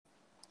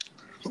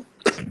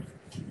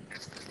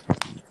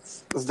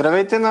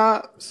Здравейте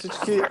на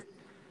всички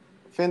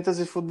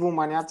фентази футбол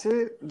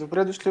маняци.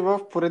 Добре дошли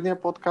в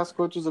поредния подкаст,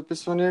 който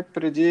записване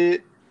преди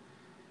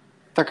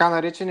така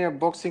наречения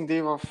Boxing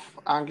Day в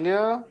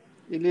Англия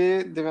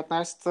или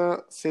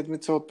 19-та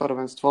седмица от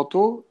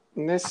първенството.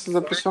 Днес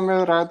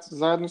записваме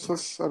заедно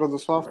с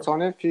Радослав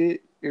Цонев и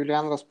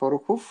Юлиан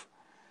Разпарухов.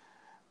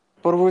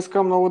 Първо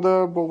искам много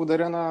да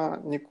благодаря на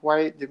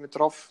Николай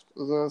Димитров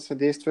за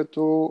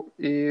съдействието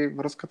и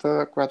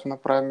връзката, която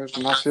направи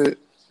между нас и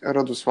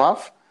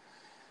Радослав.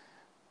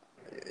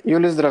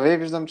 Юли, здравей!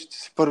 Виждам, че ти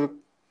си първи,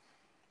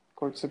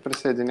 който се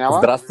присъединява.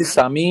 Здрасти,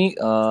 Сами.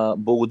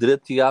 Благодаря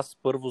ти аз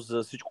първо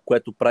за всичко,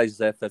 което правиш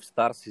за FF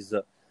Stars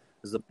и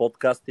за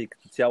подкаста и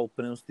като цяло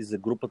принос ти за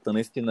групата.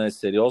 Наистина е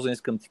сериозен.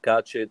 Искам ти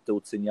кажа, че те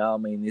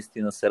оценяваме и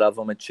наистина се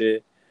радваме,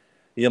 че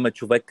имаме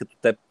човек като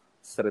теб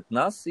сред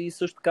нас. И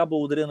също така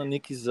благодаря на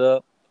Ники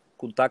за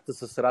контакта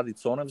с Ради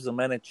Цонев. За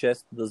мен е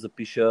чест да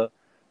запиша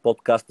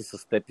подкаста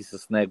с теб и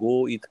с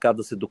него и така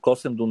да се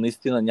докоснем до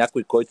наистина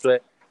някой, който е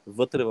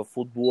вътре във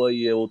футбола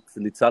и е от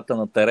лицата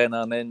на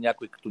терена, а не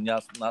някой като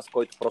нас,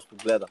 който просто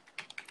гледа.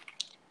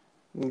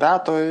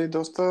 Да, той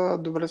доста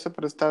добре се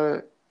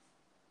представи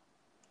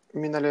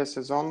миналия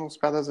сезон.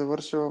 Успя да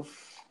завърши в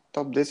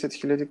топ 10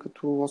 000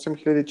 като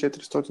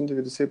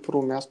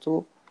 8491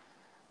 място.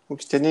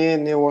 Въобще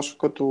не е лошо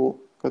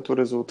като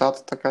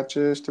резултат, така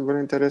че ще бъде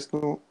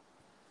интересно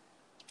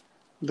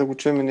да го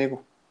чуем и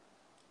него.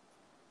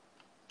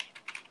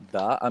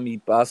 Да,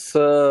 ами аз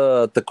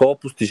такова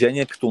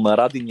постижение като на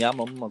Ради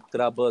нямам. Ако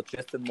трябва да бъда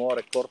честен, моят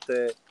рекорд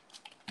е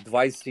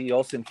 28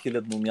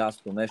 000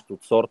 място, нещо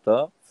от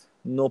сорта.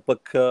 Но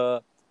пък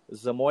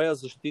за моя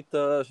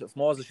защита, в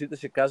моя защита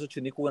ще кажа,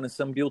 че никога не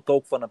съм бил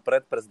толкова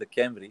напред през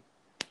декември.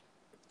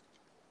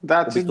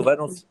 Да,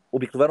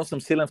 обикновено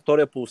съм силен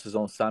втория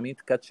полусезон сами,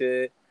 така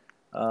че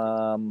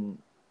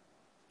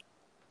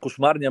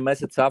кошмарния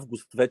месец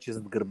август вече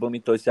зад гърба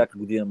ми, той всяка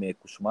година ми е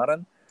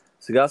кошмарен.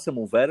 Сега съм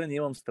уверен,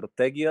 имам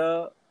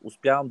стратегия,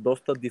 успявам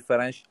доста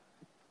диференш.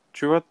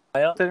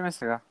 Чувате ли ме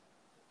сега?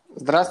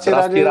 Здрасти,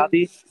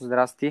 Ради.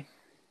 Здрасти.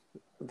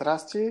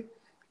 Здрасти.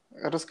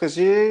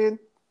 Разкажи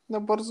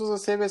набързо за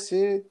себе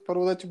си.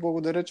 Първо да ти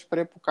благодаря, че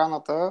прие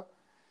поканата.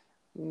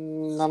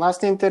 На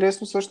нас не е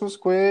интересно всъщност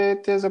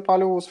кое те е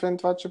запалило, освен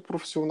това, че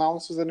професионално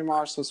се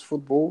занимаваш с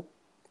футбол.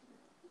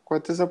 Кое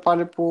те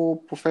запали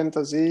по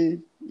фентази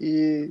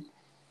и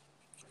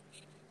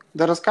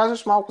да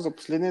разкажеш малко за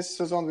последния си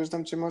сезон.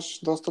 Виждам, че имаш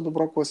доста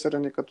добро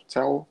класиране като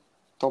цяло.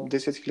 Топ 10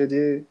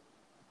 000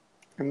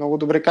 е много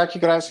добре. Как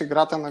играеш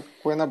играта, на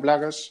кое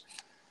наблягаш?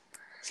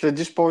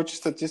 Следиш повече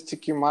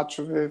статистики,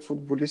 мачове,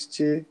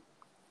 футболисти?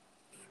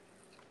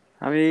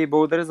 Ами,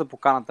 благодаря за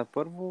поканата.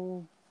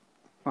 Първо,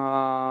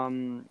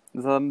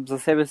 за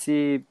себе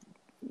си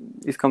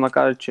искам да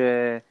кажа,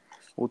 че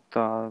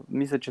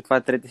мисля, че това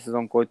е трети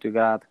сезон, който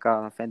играя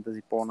така на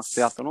фентази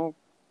по-настоятелно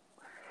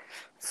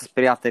с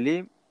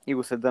приятели и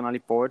го следа, нали,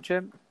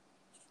 повече.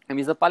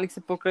 Ами, запалих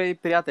се покрай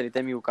приятели.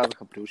 Те ми го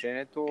казаха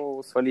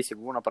приложението, свали си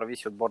го, направи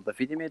си отбор да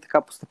видим и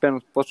така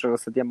постепенно почнах да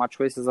следя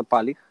мачове и се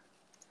запалих.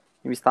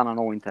 И ми стана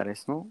много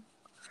интересно.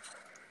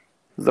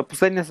 За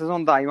последния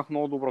сезон, да, имах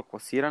много добро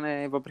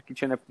класиране, въпреки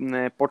че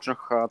не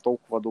почнах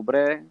толкова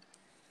добре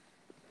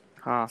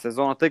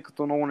сезона, тъй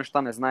като много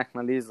неща не знаех,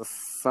 нали, за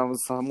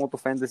самото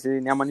фентези.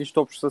 Няма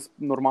нищо общо с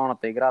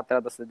нормалната игра,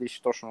 трябва да следиш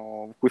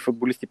точно кои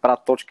футболисти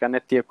правят точки, а не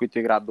тия, които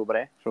играят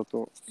добре,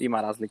 защото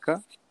има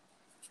разлика.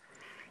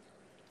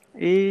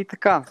 И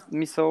така,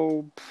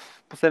 мисъл,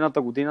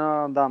 последната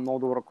година, да, много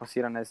добро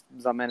класиране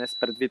за мен е с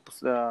предвид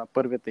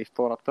първията и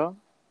втората,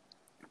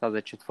 тази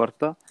е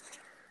четвърта.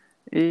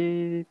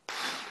 И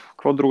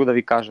какво друго да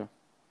ви кажа?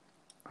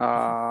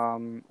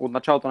 От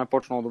началото не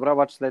почнало добре,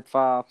 обаче след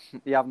това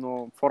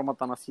явно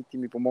формата на Сити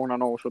ми помогна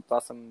много, защото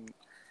аз съм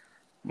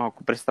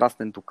малко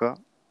пристрастен тук.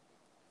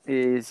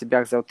 И си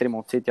бях взел 3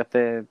 от Сити, а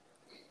те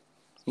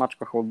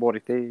смачкаха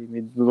отборите и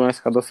ми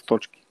донесаха доста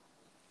точки.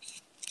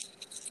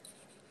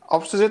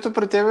 Общо взето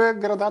при тебе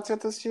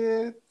градацията си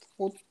е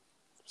от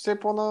все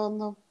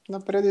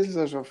по-напред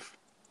излизаш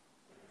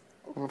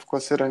в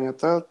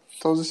класиранията.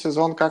 Този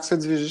сезон как се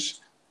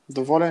движиш?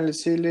 Доволен ли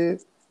си или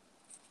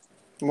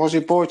може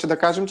и повече? Да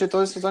кажем, че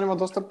този сезон има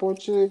доста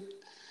повече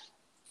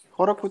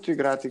хора, които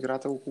играят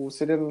играта. Около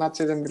над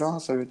 7 милиона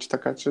са вече,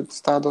 така че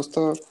става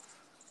доста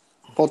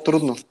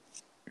по-трудно.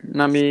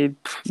 Ами,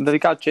 да ви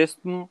кажа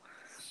честно,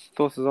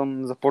 този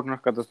сезон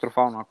започнах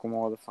катастрофално, ако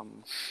мога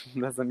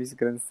да съм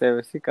искрен с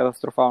себе си,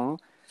 катастрофално.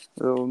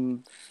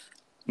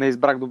 Не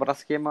избрах добра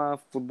схема.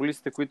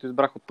 Футболистите, които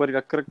избрах от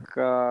първия кръг,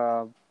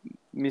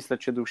 мисля,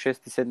 че до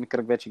 6-7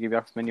 кръг вече ги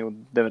бях сменил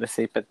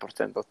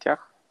 95% от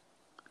тях.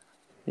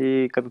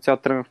 И като цяло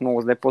тръгнах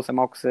много зле. После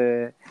малко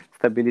се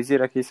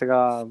стабилизирах и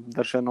сега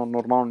държа едно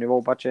нормално ниво,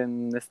 обаче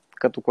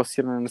като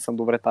класиране не съм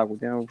добре тази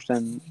година.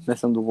 Въобще не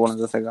съм доволен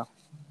за сега.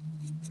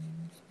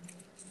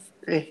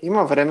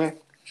 Има време.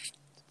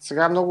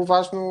 Сега е много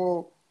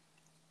важно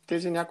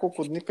тези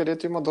няколко дни,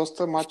 където има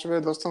доста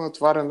мачове, доста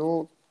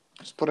натварено.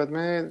 Според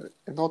мен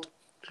едно от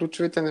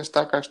ключовите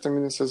неща, как ще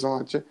мине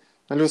сезона, че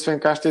Нали, освен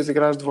как ще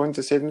изиграеш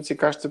двойните седмици,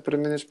 как ще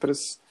преминеш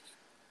през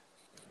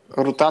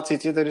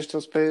ротациите, дали ще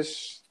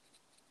успееш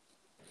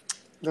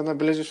да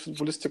набележиш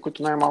футболистите,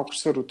 които най-малко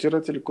ще се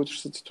ротират или които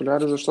ще са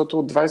титуляри, защото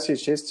от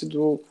 26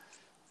 до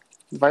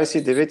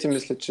 29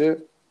 мисля, че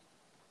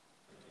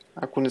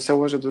ако не се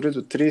лъжа дори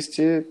до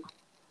 30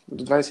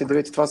 до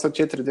 29 това са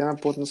 4 дена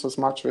плътно с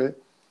мачове,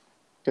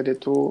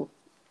 където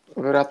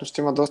вероятно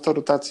ще има доста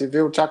ротации.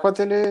 Вие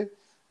очаквате ли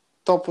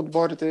топ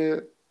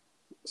отборите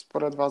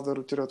според вас да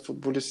ротират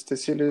футболистите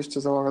си или ще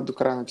залагат до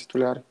края на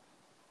титуляри?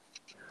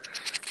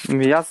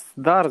 Аз,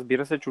 да,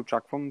 разбира се, че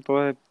очаквам.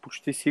 То е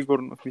почти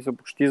сигурно, в смисъл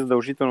почти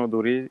задължително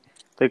дори,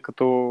 тъй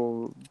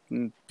като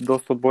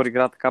доста отбори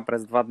играят така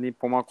през 2 дни,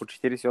 по-малко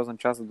 48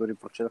 часа дори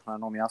прочетах на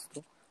едно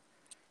място.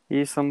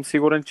 И съм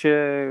сигурен,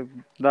 че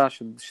да,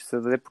 ще се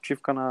даде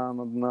почивка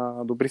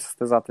на добри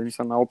състезатели.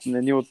 Мисля, на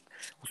едни от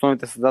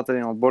основните състезатели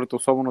на отборите,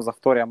 особено за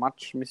втория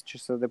матч, мисля, че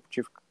ще се даде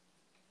почивка.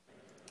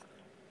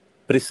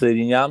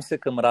 Присъединявам се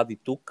към Ради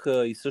тук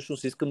и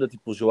всъщност искам да ти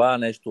пожелая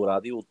нещо,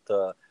 Ради, от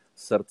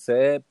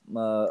сърце.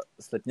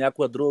 След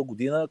някоя друга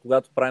година,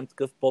 когато правим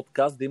такъв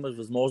подкаст, да имаш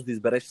възможност да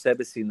избереш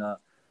себе си на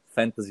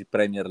Fantasy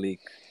Premier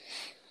League.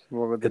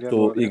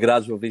 Като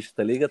играч във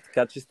Висшата лига,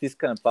 така че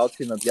стискаме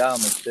палци,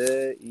 надяваме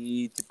се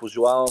и ти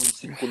пожелавам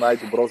всичко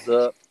най-добро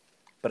за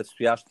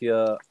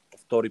предстоящия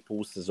втори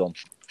полусезон.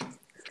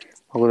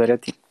 Благодаря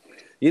ти.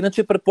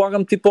 Иначе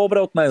предполагам ти по-добре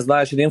от мен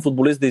знаеш един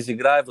футболист да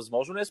изиграе.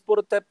 Възможно ли е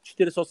според теб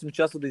 48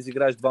 часа да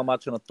изиграеш 2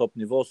 мача на топ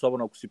ниво,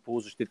 особено ако си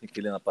полузащитник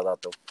или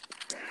нападател?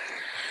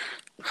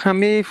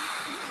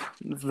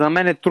 За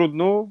мен е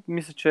трудно.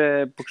 Мисля,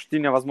 че почти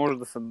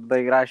невъзможно да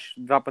играеш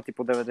 2 пъти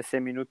по 90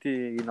 минути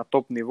и на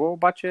топ ниво.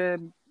 Обаче,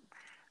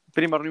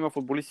 примерно има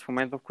футболисти в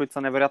момента, в които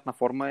са невероятна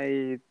форма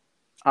и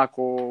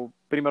ако,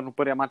 примерно,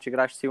 първия матч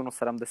играеш сигурно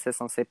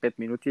 70-75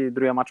 минути,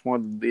 другия матч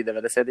може и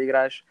 90 да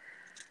играеш,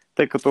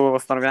 тъй като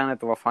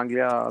възстановяването в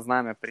Англия,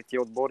 знаеме, при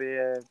тия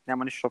отбори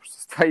няма нищо общо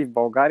с това и в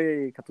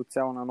България и като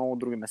цяло на много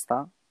други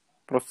места.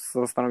 Просто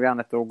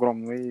възстановяването е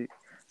огромно и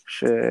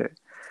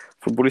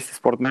футболисти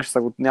според мен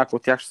някои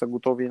от тях ще са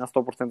готови на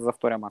 100% за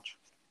втория матч.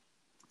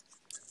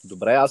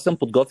 Добре, аз съм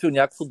подготвил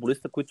някакви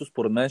футболиста, които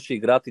според мен ще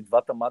играят и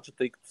двата матча,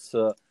 тъй като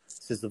са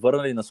се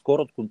завърнали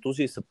наскоро от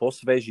контузии и са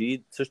по-свежи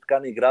и също така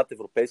не играят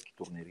европейски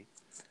турнири,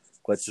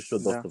 което също е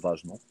доста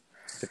важно.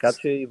 Така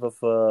че и в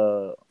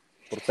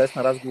процес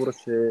на разговора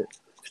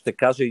ще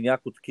кажа и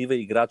някои такива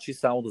играчи,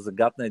 само да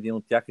загатна един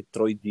от тях е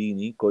Трой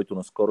Дини, който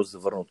наскоро се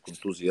завърна от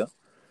контузия.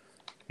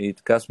 И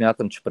така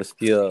смятам, че през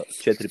тия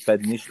 4-5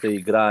 дни ще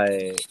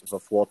играе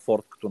в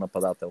Уотфорд като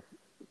нападател.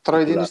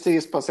 Трой Дини ще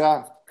ги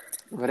спася.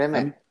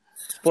 Време.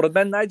 Според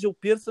мен Найджел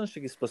Пирсън ще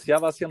ги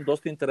спасява. Аз имам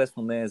доста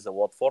интересно мнение за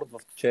Уотфорд.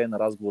 В течение на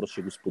разговора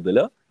ще го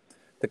споделя.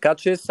 Така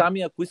че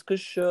сами, ако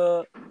искаш...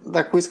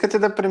 Ако искате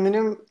да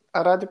преминем,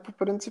 Ради, по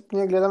принцип,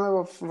 ние гледаме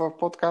в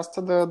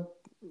подкаста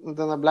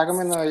да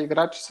наблягаме на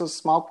играчи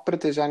с малко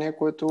притежание,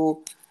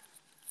 които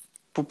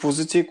по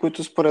позиции,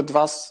 които според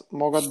вас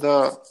могат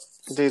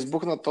да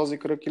избухнат този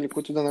кръг или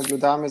които да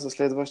наблюдаваме за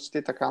следващите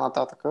и така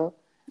нататък.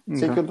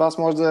 Всеки от вас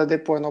може да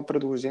даде по едно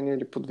предложение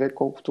или по две,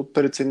 колкото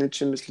прецени,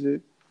 че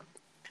мисли,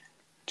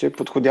 че е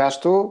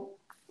подходящо.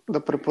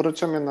 Да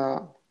препоръчаме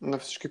на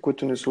всички,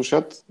 които ни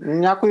слушат.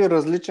 Някой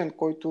различен,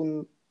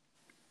 който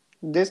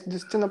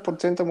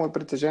 10% му е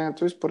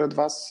притежанието и според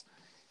вас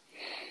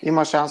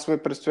има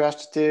шансове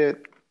предстоящите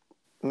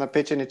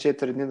напечени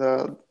 4 дни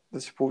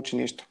да си получи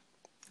нещо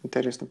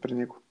интересно при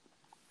него.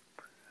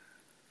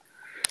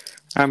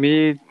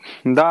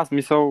 Да,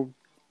 смисъл.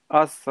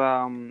 Аз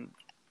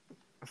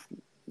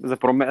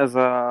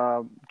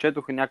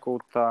четох някои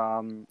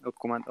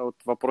от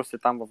въпросите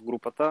там в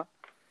групата,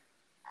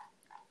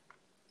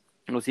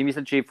 но си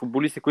мисля, че и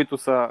футболисти, които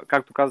са,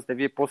 както казвате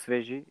вие,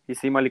 по-свежи и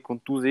са имали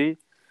контузии,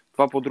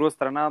 това по друга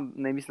страна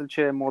не мисля,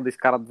 че могат да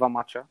изкарат 2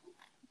 мача.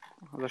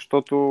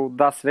 Защото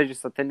да, свежи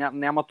са, те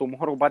нямат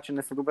умор, обаче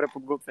не са добре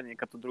подготвени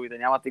като другите,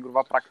 нямат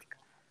игрова практика.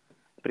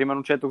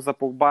 Примерно четох за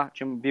Погба,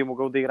 че би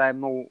могъл да играе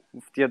много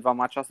в тия 2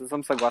 мача, аз не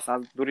съм съгласен.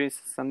 Аз дори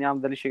се съмнявам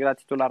дали ще играе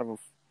титуляр в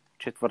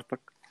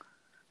четвъртък.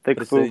 Тъй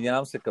като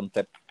присъединявам се към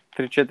теб.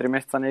 3-4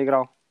 месеца не е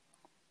играл.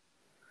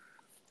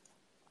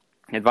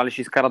 Едва ли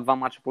ще изкара 2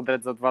 мача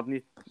подред за 2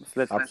 дни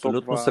след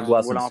абсолютно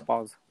съгласен голяма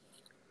пауза.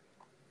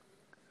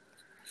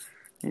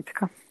 И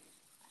така.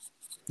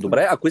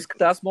 Добре, ако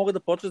искате, аз мога да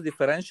почна с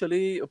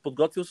диференшали.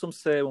 Подготвил съм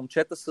се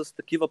момчета с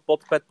такива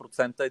под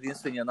 5%.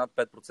 Единствения над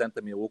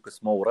 5% ми е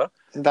Лукас Моура.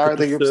 Давай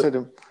да ги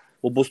обсъдим.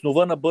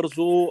 Обоснова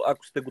набързо,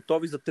 ако сте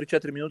готови за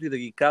 3-4 минути да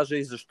ги кажа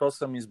и защо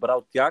съм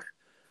избрал тях.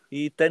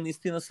 И те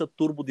наистина са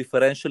турбо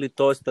диференшали,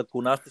 т.е.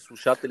 ако нашите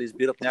слушатели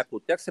избират някой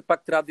от тях, все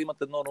пак трябва да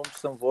имат едно на ум, че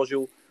съм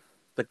вложил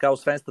така,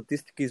 освен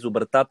статистика,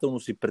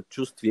 изобретателност и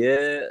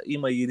предчувствие,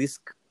 има и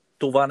риск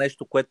това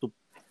нещо, което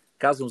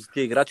казвам за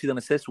тия играчи да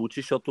не се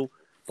случи, защото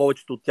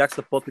повечето от тях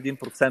са под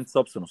 1%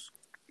 собственост.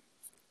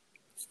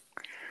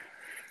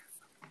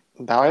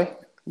 Давай.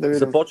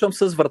 Започвам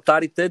с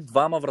вратарите.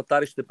 2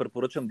 вратари ще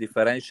препоръчам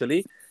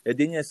диференшали.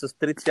 Единият е с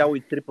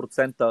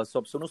 3,3%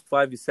 собственост.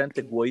 Това е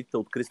Висенте Гуаита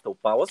от Кристал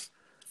Палас.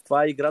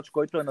 Това е играч,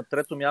 който е на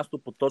трето място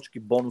по точки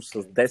бонус с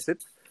 10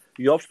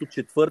 и общо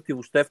четвърти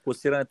въобще в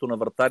класирането на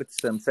вратарите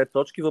 70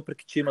 точки,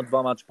 въпреки че има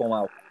 2 мача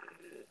по-малко.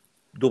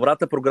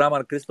 Добрата програма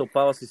на Кристал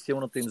Палас и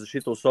силната им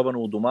защита,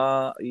 особено у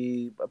дома,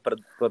 и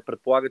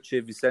предполага,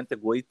 че Висенте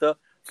Гуаита,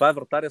 това е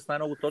вратаря с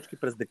най-много точки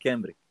през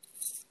декември.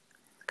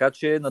 Така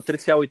че на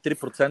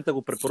 3,3%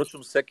 го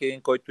препоръчвам всеки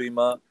един, който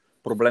има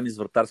проблеми с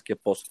вратарския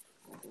пост.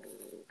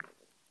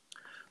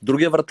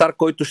 Другия вратар,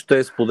 който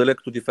ще споделя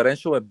като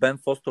диференшъл, е Бен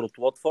Фостер от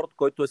Уотфорд,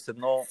 който е с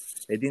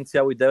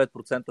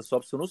 1,9%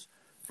 собственост.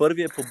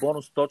 Първият е по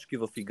бонус точки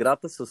в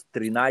играта с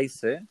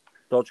 13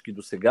 точки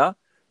до сега.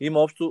 Има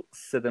общо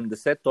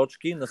 70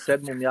 точки, на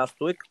седмо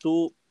място е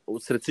като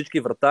сред всички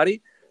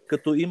вратари,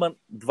 като има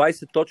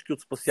 20 точки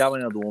от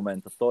спасяване до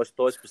момента. Т.е.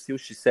 той е спасил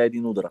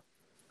 61 удара.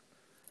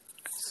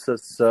 С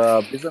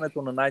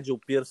влизането на Найджел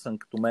Пирсън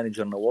като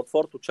менеджер на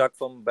Уотфорд,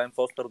 очаквам Бен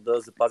Фостер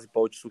да запази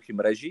повече сухи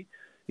мрежи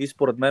и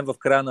според мен в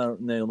края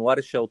на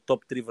януари ще е от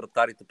топ 3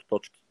 вратарите по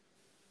точки.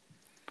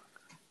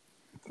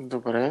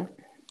 Добре.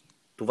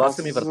 Това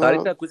са ми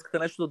вратарите. Ако искате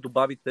нещо да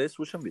добавите,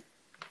 слушам ви.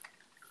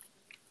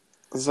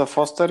 За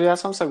Фостер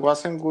аз съм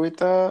съгласен.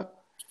 Гуита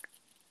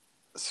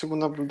си го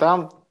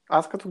наблюдавам.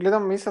 Аз като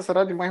гледам и с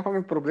Ради, май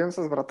имаме проблем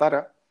с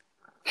вратаря.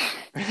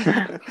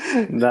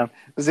 Да.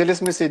 Взели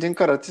сме си един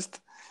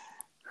каратист.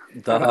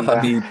 Да,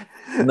 ами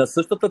на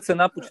същата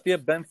цена почти е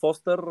Бен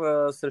Фостер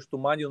срещу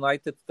Ман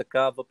Юнайтед,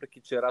 така,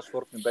 въпреки че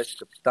Рашфорд не беше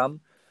капитан,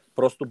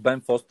 просто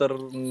Бен Фостер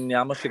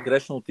нямаше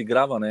грешно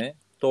отиграване.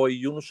 Той е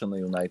юноша на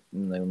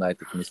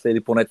Юнайтед, мисля,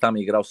 или поне там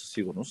е играл със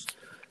сигурност.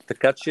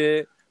 Така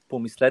че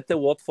помислете,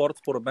 Уотфорд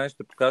според мен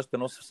ще покажете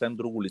едно съвсем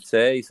друго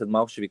лице и след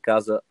малко ще ви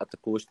каза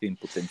атакуващия им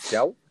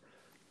потенциал.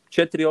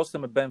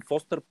 4-8 е Бен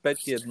Фостер,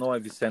 5-1 е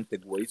Висенте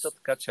Гуаита,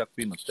 така че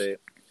ако имате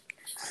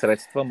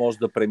средства, може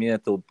да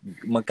преминете от...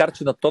 Макар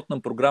че на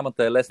Тотнъм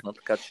програмата е лесна,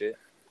 така че...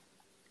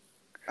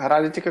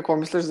 Ради, ти какво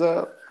мислиш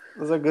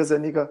за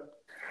Газанига?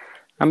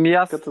 Ами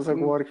аз... Като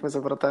заговорихме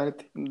за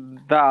вратарите.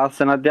 Да, аз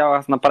се надявах,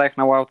 аз направих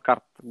на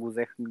Wildcard, го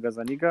взех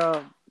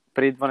Газанига,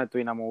 при идването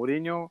и на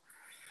Мауриньо.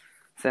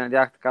 Се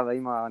надявах така да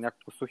има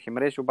няколко сухи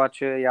мрежи,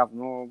 обаче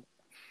явно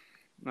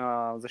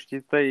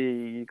защита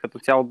и като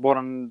цяло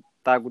отбора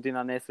тая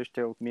година не е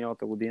същия от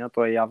миналата година,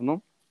 то е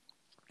явно.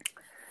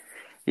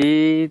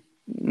 И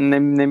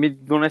не ми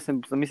донесе,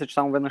 мисля, че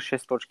само веднъж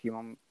 6 точки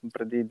имам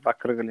преди 2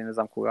 кръга или не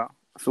знам кога.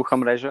 Суха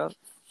мрежа.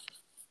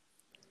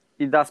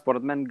 И да,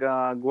 според мен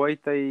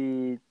Гуаита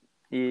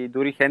и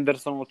дори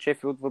Хендерсон от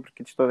Шефилд,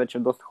 въпреки че той вече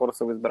доста хора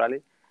са го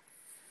избрали.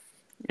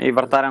 И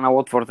вратаря на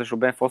Уотфорд е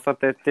Бен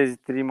Фостер, тези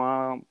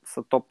трима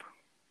са топ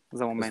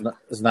за момента.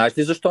 Знаеш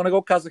ли защо не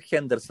го казах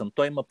Хендерсон?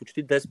 Той има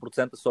почти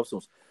 10%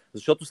 собственост.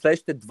 Защото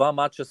следващите 2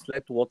 мача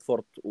след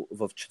Уотфорд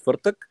в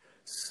четвъртък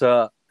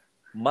са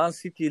Ман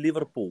Сити и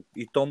Ливърпул.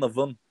 И то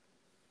навън.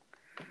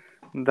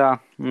 Да.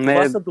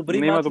 Това са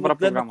добри мачове от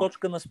гледна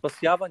точка на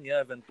спасявания,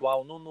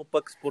 евентуално, но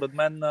пък според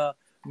мен на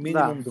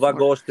минимум 2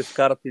 гола ще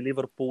вкарат и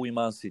Ливърпул и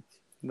Ман Сити.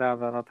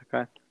 Да, така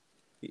е.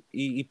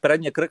 И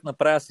предния кръг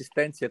направи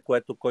асистенция,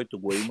 който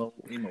го е имал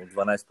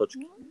 12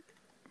 точки.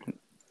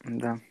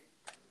 Да.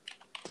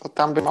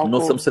 Там бе малко...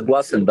 Но съм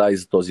съгласен, да, и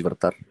за този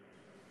вратар.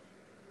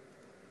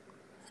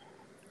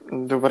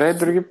 Добре,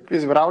 други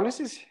избрал ли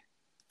си?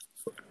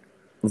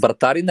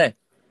 Вратари не.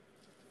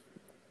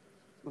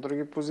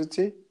 Други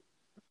позиции?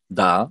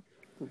 Да.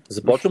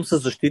 Започвам с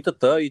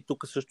защитата и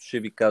тук също ще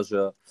ви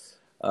кажа.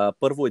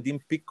 Първо един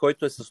пик,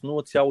 който е с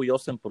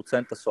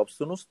 0,8%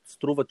 собственост,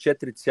 струва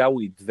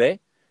 4,2%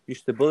 и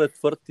ще бъде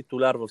твърд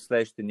титуляр в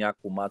следващите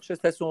няколко мача.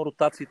 Естествено,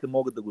 ротациите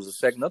могат да го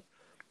засегнат,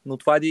 но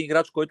това е един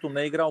играч, който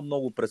не е играл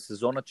много през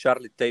сезона,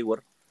 Чарли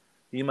Тейлър.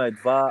 Има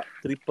едва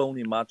 3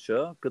 пълни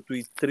мача, като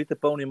и 3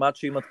 пълни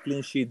мача имат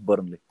клин шит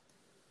Бърнли.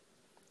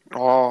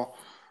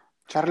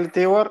 Чарли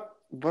Тейлър,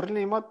 Бърнли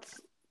имат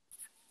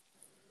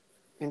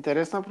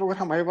интересна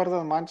програма.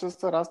 Ейвъртън,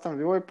 Манчестър, Астън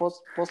Вила и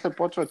после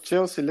почват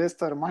Челси,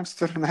 Лестър,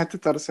 Манчестър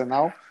Юнайтед,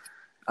 Арсенал.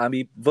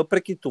 Ами,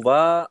 въпреки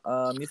това,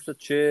 мисля,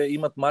 че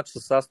имат матч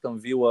с Астън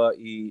Вила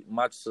и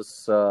матч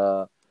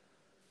с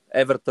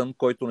Евертън,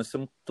 който не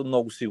съм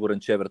много сигурен,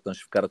 че Евертън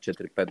ще вкара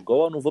 4-5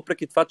 гола, но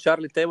въпреки това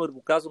Чарли Тейлър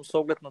го казвам с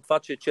оглед на това,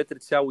 че е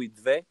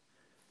 4,2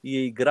 и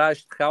е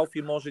играещ халф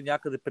и може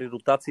някъде при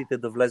ротациите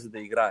да влезе да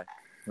играе.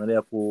 Нали,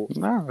 ако...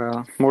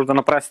 Да, може да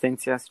направи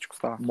асистенция, всичко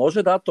става.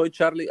 Може, да, той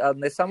Чарли,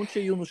 не само, че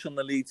е юноша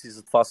на лийци,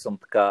 затова съм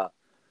така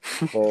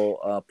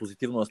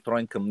по-позитивно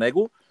настроен към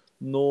него,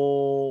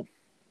 но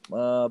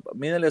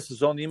миналия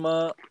сезон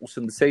има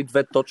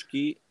 82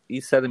 точки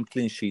и 7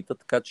 клиншита,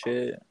 така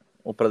че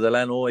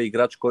определено е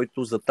играч,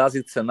 който за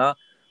тази цена,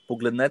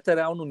 погледнете,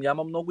 реално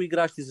няма много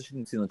игращи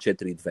защитници на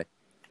 4,2.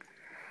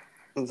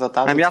 За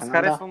тази ами аз цена,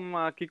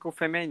 харесвам Кико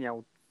Фемения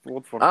от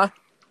Уотфорд.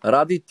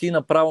 Ради, ти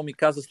направо ми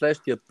каза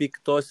следващия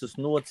пик, той е с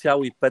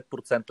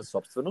 0,5%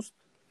 собственост.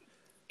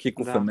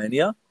 Кико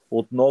Фемения.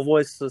 Отново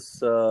е с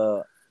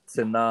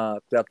цена,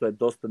 която е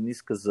доста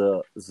ниска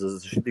за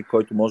защитник,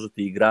 който може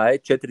да играе.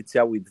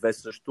 4,2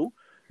 също.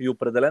 И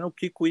определено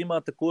Кико има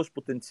атакуващ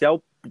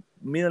потенциал.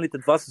 Миналите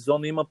 2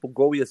 сезона има по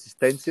гол и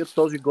асистенция.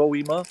 Този гол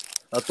има,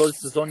 а този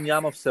сезон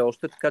няма все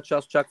още, така че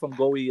аз очаквам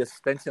гол и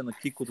асистенция на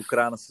Кико до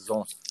края на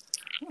сезона.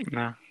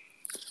 Да.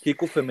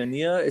 Кико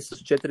Фемения е с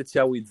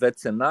 4,2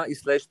 цена и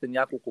следващите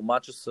няколко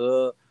мача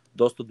са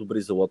доста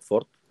добри за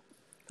Уотфорд.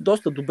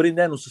 Доста добри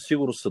не, но със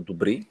сигурност са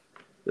добри.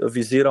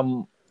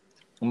 Визирам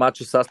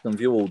мача с Астън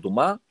Вила у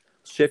дома,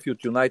 с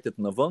Шефилд Юнайтед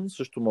навън,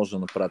 също може да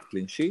направят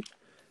клиншит.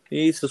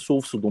 И с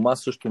Улфс у дома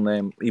също не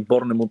е. И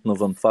Борнемут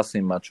навън. Това са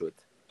им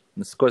мачовете.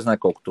 Не са кой знае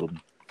колко трудно.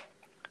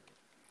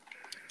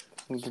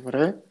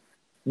 Добре.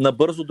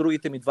 Набързо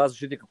другите ми 2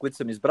 защитника, които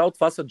съм избрал,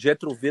 това са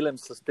Джетро Вилем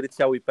с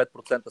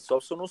 3,5%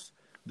 собственост.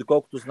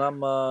 Доколкото знам,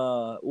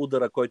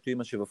 удара, който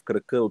имаше в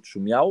крака, е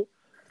отшумял,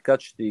 така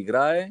че ще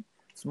играе.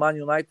 С Ман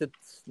Юнайтед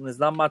не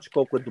знам матч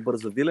колко е добър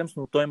за Вилемс,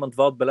 но той има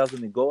 2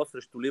 отбелязани гола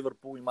срещу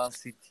Ливърпул и Ман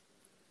Сити.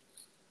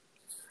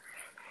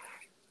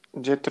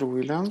 Джетро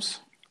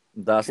Уилямс.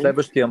 Да,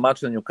 следващия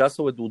матч на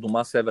Нюкасъл е до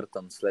дома с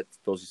Евертън, след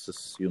този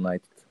с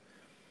Юнайтед.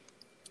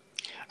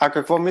 А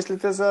какво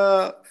мислите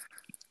за...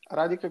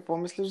 Ради, какво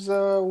мислиш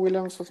за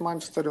Уилямс от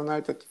Манчестър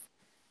Юнайтед?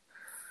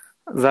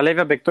 За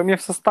левия бек, той ми е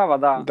в състава,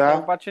 да. Да.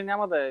 Обаче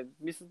няма да е.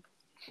 Мисля,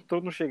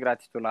 трудно ще играе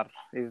титуляр.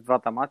 И в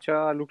двата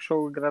мача Люк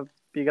Шоу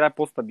играе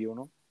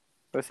по-стабилно.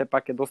 Той все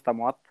пак е доста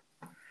млад.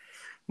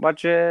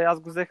 Обаче аз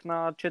го взех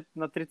на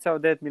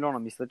 3,9 милиона,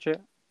 мисля, че.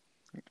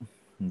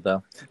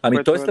 Да.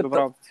 Ами той след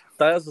добра опция.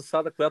 тая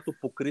засада, която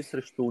покри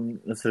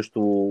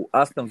срещу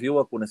Астън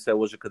Вила, ако не се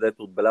лъжа,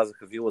 където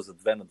отбелязаха Вила за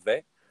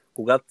 2-2,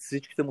 когато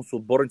всичките му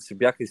съотборници се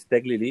бяха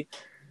изтеглили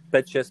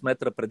 5-6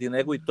 метра преди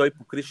него и той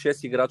покри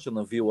 6 играча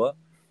на Вила.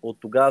 От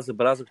тогава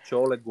забелязах, че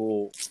Оле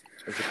го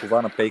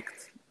закова на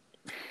пейката.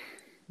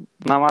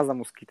 Намаза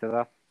муските,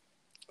 да.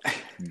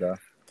 Да.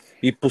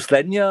 И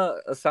последния,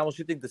 само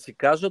щитих да си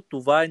кажа,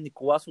 това е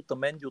Николас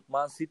Отаменди от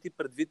Ман Сити,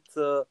 предвид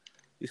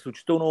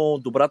изключително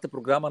добрата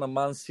програма на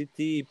Ман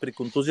Сити и при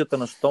контузията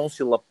на Стоунс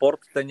и Лапорт,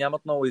 те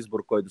нямат много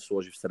избор кой да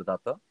сложи в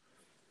средата.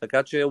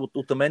 Така че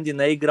Отаменди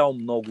не е играл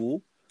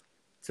много.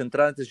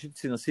 Централните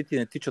защитници на Сити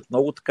не тичат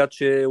много, така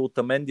че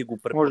Отаменди го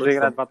препоръчвам. Може да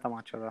играе двата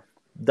мача, да.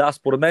 Да,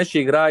 според мен ще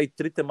играе и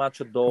 3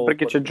 мача до...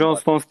 Въпреки, че Джон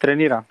Стоунс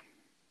тренира.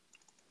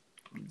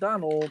 Да,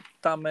 но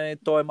там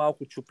той е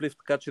малко чуплив,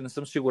 така че не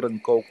съм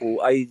сигурен колко.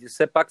 А и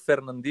все пак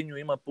Фернандиньо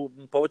има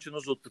повече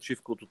нужда от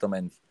почивка от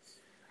Отаменди.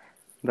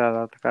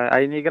 Да, така е.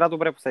 А и не игра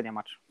добре последния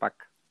матч.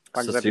 Пак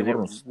със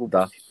сигурност,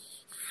 да.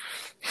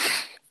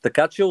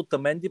 Така че от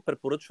Аменди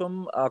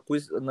препоръчвам, ако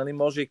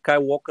може и Кай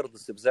Уокър да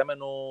се вземе,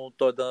 но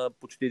той да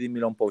почти 1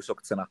 милион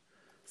по-висока цена.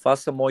 Това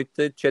са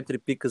моите 4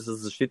 пика за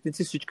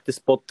защитници, всичките с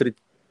под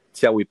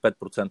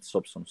 3,5%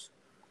 собственост.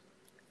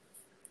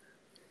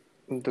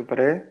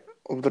 Добре.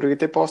 В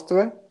другите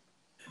постове?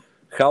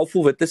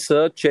 Халфовете са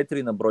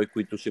 4 на брой,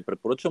 които ще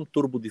препоръчам.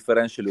 Турбо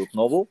диференшали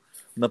отново.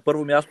 На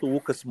първо място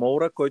Лукас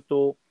Моура,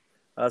 който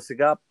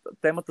сега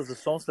темата за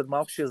Сон след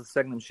малко ще я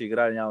засегнем, ще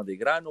играе, няма да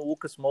играе, но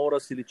Лукас Моура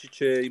си личи,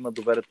 че има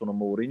доверието на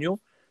Мауриньо.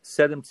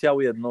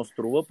 7,1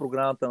 струва.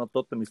 Програмата на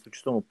Тотъм е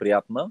изключително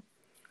приятна.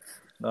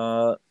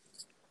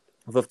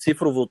 В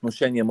цифрово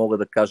отношение мога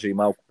да кажа и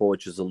малко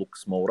повече за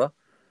Лукас Моура.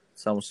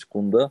 Само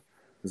секунда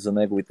за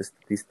неговите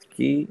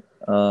статистики.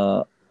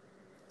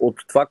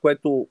 От това,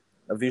 което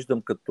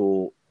виждам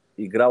като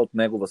игра от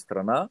негова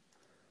страна,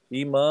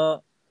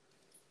 има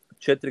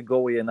 4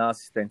 гола и 1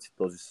 асистенция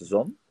този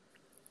сезон.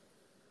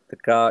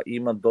 Така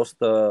има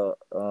доста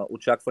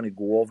очаквани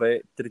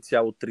голове,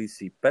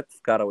 3,35,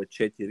 вкарал е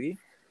 4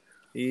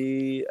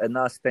 и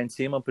една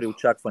асистенция има при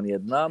очаквани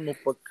една, но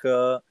пък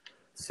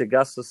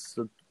сега с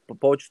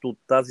повечето от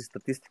тази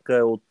статистика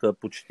е от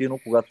Почтино,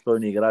 когато той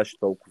не играеше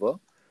толкова.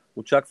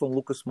 Очаквам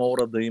Лукас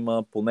Моура да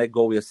има поне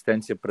гол и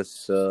асистенция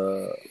през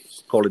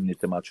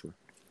коледните мачове.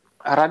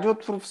 Ради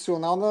от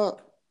професионална,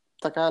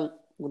 така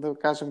да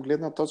кажем,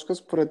 гледна точка,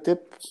 според теб,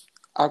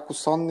 ако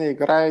Сон не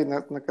играе и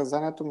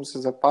наказанието му се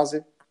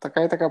запази,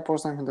 така и така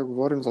почнахме да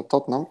говорим за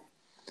Тотнъм,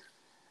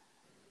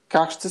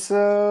 как ще са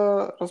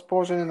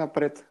разположени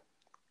напред?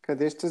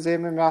 Къде ще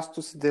вземе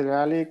мястото си Деле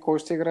Али? Кой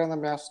ще играе на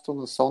мястото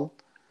на Сон?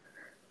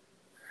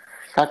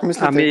 Как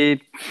мислите?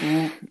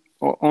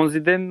 Онзи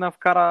ден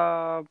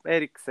вкара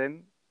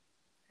Ериксен,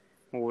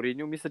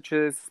 Мауриньо. Мисля,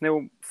 че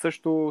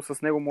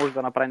с него може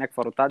да направи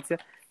някаква ротация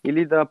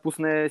или да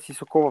пусне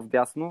Сисоко в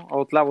дясно, а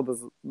отляво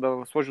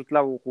да сложи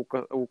отляво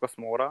Лукас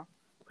Моура,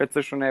 което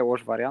също не е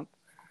лош вариант.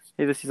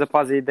 И да си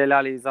запази и Деле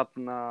Али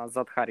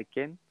зад Хари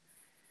Кейн.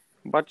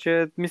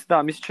 Обаче,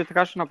 мисля, че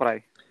така ще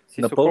направи.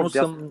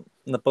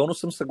 Напълно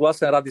съм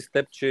съгласен, Ради, с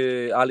теб,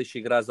 че Али ще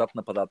играе зад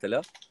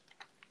нападателя.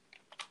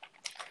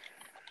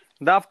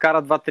 Да,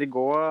 вкара 2-3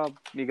 гола,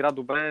 игра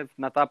добре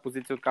на тази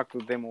позиция, откакто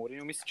Де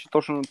Мауриньо. Мисля, че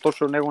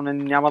точно него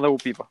няма да го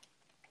пипа.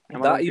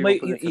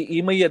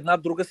 Има и една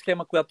друга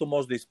схема, която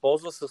може да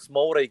използва с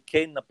Моура и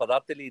Кейн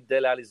нападатели и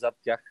Деле Али зад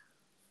тях.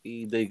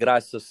 И да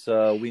играе с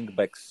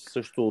уингбекс.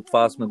 Също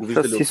това сме го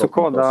виждали. С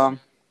Сисоко,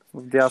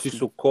 да.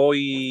 Сисоко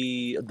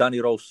и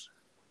Дани Роуз.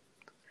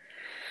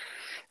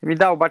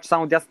 Да, обаче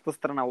само дясната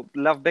страна.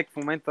 Ляв бек в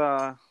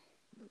момента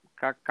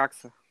как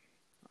са?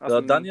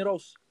 Дани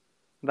Роуз.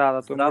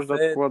 Да, той може да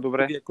атакува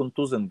добре. Другия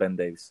контузен Бен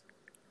Дейвис.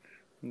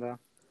 Да.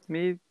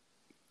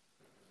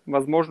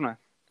 Възможно е.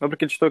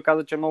 Въпреки, че той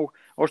каза, че много,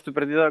 още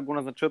преди да го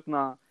назначат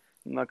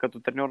като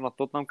треньор на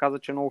Тотнам, каза,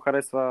 че много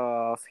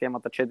харесва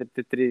схемата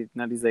 4-3,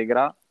 нали, за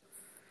игра.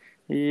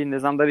 И не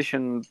знам дали ще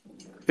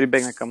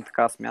прибегне към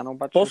така смяна,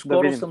 обаче по-скоро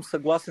да видим. съм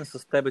съгласен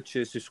с тебе,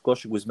 че Сиско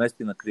ще го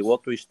измести на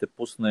крилото и ще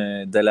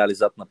пусне Деле Али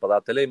зад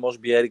нападателя и може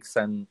би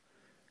Ериксен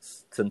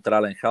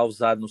централен халф,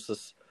 заедно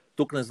с...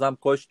 Тук не знам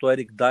кой, що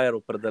Ерик Дайер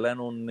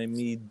определено не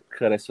ми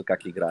харесва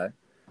как играе.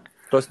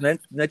 Тоест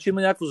не че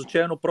има някакво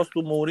значение, но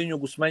просто Мауриньо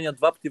го сменя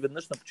два пъти,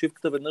 веднъж на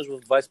почивката, веднъж в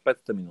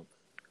 25-та минута.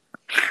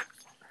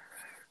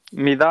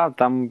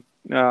 Там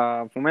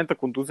в момента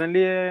контузен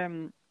ли е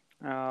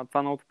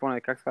това новото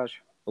поне, как се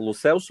каже?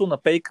 Лоселсо на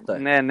пейката е.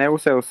 Не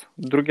Лоселсо.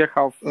 Другия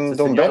халф.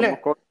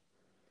 Домбеле?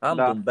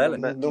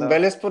 Домбеле.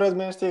 Домбеле според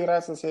мен ще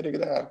играе с Ерик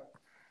Дайер.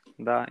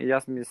 Да, и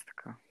аз мисля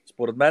така.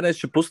 Според мен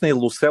ще пусне и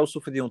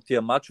Лоселсо в един от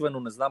тия мачове, но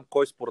не знам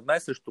кой според мен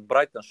срещу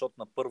Брайтън, защото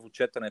на първо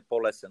четене е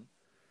по-лесен.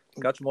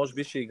 Така че може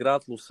би ще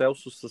играят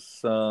Лоселсо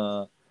с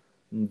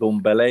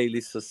Домбеле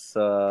или с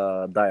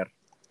Дайер.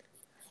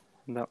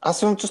 Да.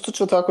 Аз имам чувство,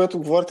 че това, което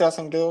говорите, аз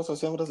съм гледал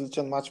съвсем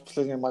различен матч,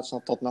 последния матч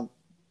на Тотнам.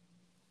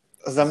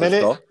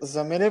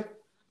 За мен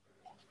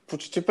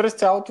почти през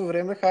цялото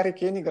време Хари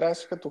Кейн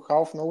играеше като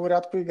халф, много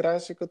рядко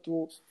играеше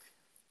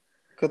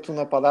като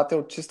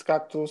нападател, чист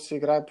както се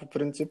играе по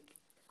принцип.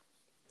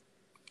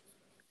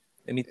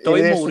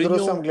 Той нещо Мауриньо...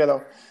 друго съм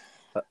гледал.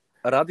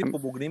 Ради,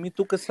 помогни ми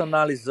тук с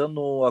анализа,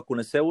 но ако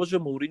не се лъжа,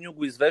 Мауриньо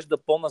го извежда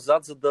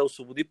по-назад, за да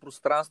освободи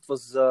пространства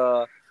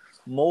за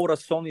Моура,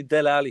 Сон и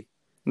Деле Али.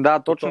 Да,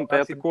 точно. Те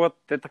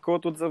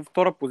атакуват от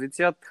втора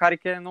позиция. Хари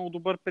Кейн е много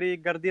добър при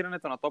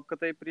гардирането на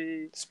топката и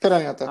при...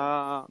 спиранията.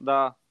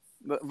 Да.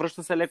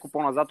 Връща се леко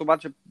по-назад,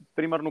 обаче,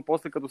 примерно,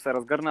 после като се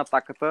разгърне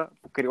атаката,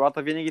 по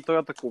крилата винаги той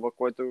атакува,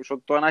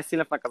 защото той е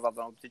най-силен в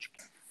наказателно от всички.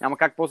 Няма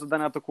как после да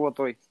не атакува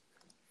той.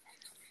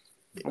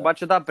 Да.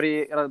 Обаче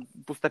при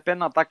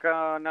постепенна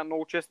атака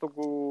много често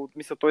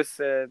той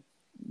се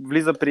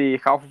влиза при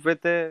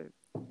халфовете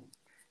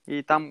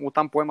и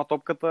оттам поема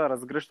топката,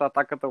 разгръща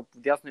атаката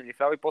вдясно или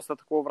вляво и после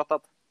атакува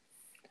вратата.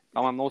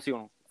 Ама е много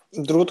силно.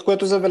 Другото,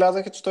 което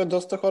забелязах е, че той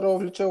доста хора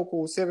влича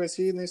около себе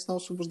си и наистина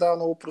освобождава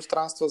много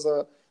пространство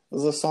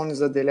за Сон и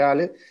за Деле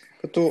Али,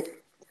 като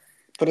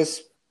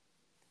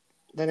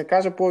да не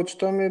кажа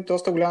повечето,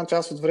 доста голяма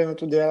част от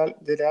времето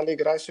Деле Али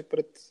играеше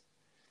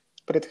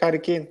пред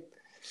Хари Кейн.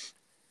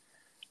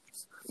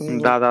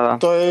 Да.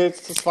 Той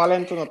с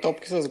свалянето на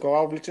топки с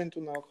глава, обличането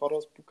на хора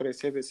покрай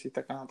себе си и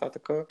така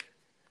нататък.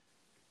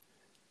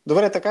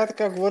 Добре,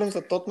 така говорим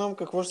за Тотнам.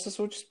 Какво ще се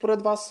случи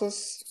според вас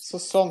с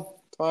Сон?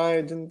 Това е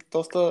един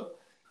доста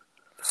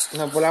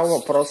наболял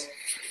въпрос.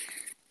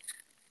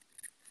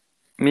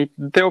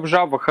 Те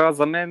обжалваха.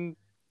 За мен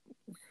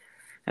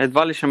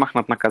едва ли ще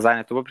махнат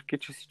наказанието, въпреки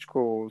че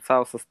всичко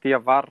с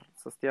тия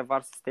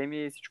VAR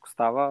системи всичко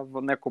става.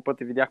 В няколко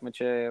пъти видяхме,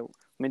 че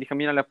отмениха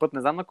миналия път.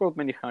 Не знам на кой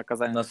отмениха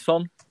наказанието.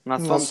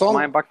 На Сон.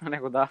 Май бак на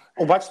него, да.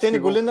 Обаче те не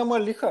го ли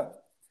намалиха?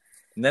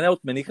 Не,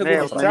 отмениха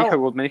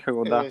го. Отмениха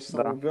го, да.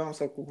 Убивам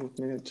се, ако го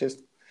отменят,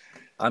 често.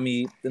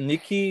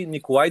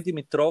 Николай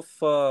Димитров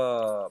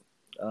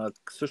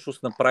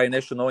всъщност направи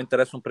нещо много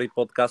интересно преди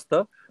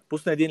подкаста.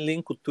 Пусна един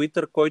линк от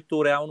Twitter,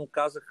 който реално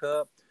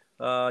казаха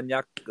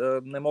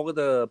не мога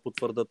да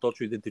потвърда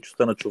точно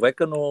идентичността на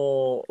човека, но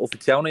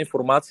официална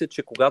информация,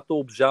 че когато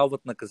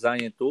обжалват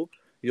наказанието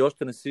и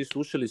още не си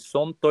слушали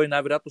Сон, той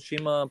най-вероятно ще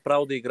има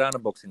право да играе на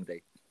Boxing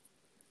Day.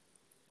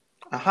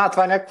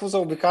 Това е някакво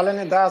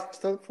заобикаляне, да,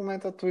 в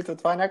момента Twitter,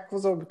 това е някакво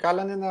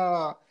заобикаляне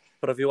на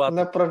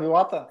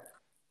правилата.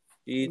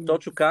 И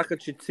точно казаха,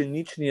 че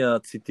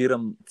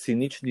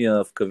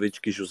циничния в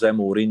кавички Жозе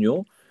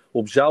Мауриньо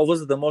обжалва,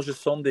 за да може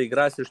Сон да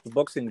играе срещу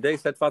Boxing Day и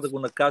след това да го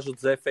накажат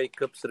за FA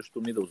Cup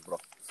срещу Мидълсбро.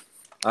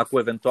 Ако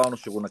евентуално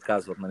ще го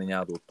наказват,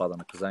 няма да отпада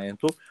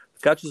наказанието.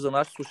 Така че за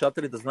нашите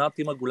слушатели да знаят,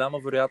 има голяма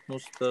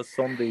вероятност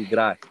Сон да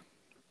играе.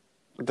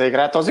 Да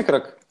играе този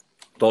кръг?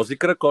 Този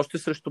кръг още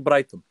срещу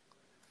Брайтън.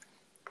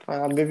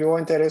 Това би било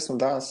интересно,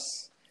 да.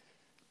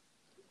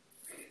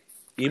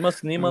 Има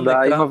сниман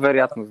екран.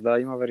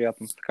 Има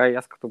вероятност. Така и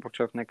аз като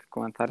прочетох някакви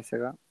коментари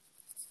сега.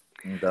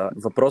 Да.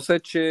 Въпросът е,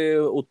 че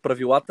от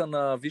правилата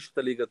на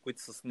Висшата лига,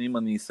 които са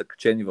снимани и са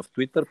качени в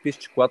Twitter, пише,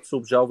 че когато се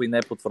обжалва и не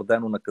е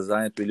потвърдено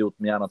наказанието или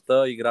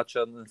отмяната,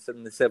 играча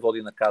не се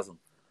води наказан.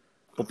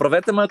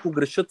 Поправете ме, ако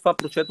греша, това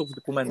прочетох в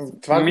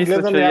документа. Това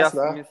мисля, че аз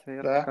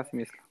така си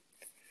мисля.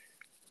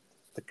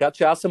 Така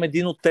че аз съм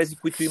един от тези,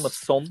 които имат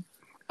Сон.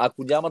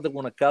 Ако няма да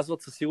го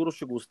наказват, със сигурност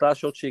ще го оставя,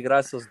 защото ще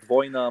играе с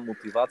двойна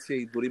мотивация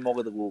и дори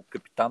мога да го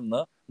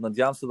капитанна.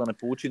 Надявам се да не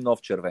получи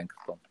нов червен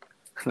картон.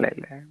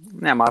 Леле.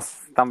 Няма,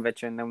 аз там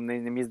вече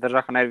не ми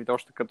издържаха нервите,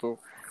 още като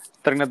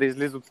тръгна да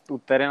излиза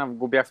от терена,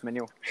 го бях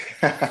сменил.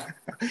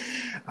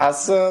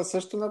 Аз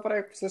също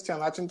направих по същия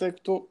начин, тъй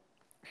като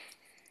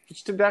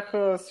почти бях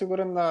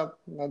сигурен на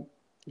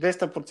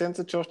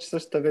 200%, че още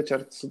същата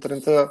вечер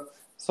сутринта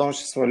Сон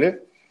ще свали.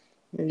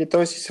 И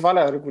той си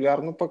сваля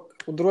регулярно, пък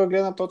от друга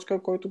гледна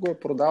точка, който го е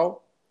продал,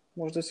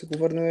 може да си го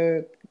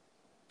върне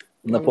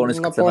На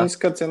по-ниска на цена.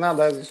 по-ниска цена,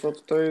 да,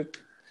 защото той...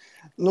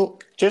 Но,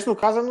 честно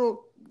казано,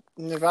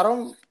 не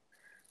вярвам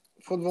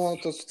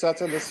футболната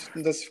асоциация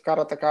да си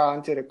вкара така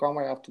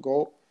антиреклама и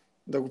автогол,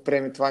 да го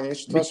приеме това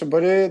нещо. Това ще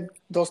бъде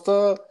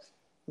доста,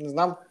 не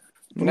знам,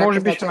 по Може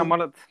някакъв би ще начин,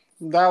 намалят.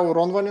 да,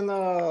 уронване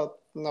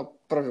на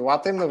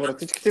правилата им, на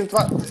вратичките им.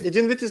 Това,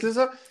 един вид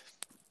излиза,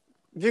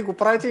 вие го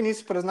правите и ние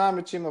си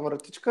признаваме, че има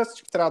вратичка,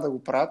 всички трябва да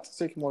го правят,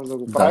 всеки може да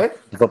го прави.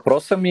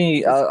 Въпросът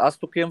ми, аз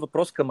тук имам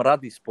въпрос към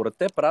Ради. Според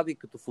теб, Ради,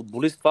 като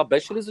футболист, това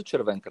беше ли за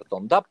червен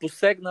картон? Да,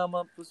 посегна,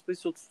 ама по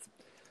смисъл...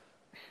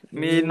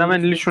 На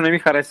мен лично не ми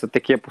харесват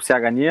такива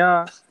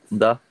посягания.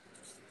 Да.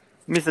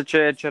 Мисля,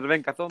 че е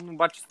червен картон,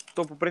 обаче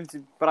то по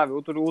принцип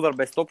правилото удар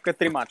без топка е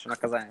 3 мача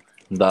наказанието.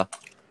 Да.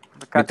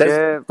 Така те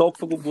че...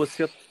 толкова го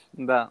гласят.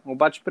 Да,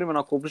 обаче, примерно,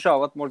 ако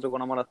обжалват, може да го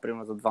намалят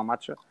примерно за 2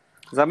 мача.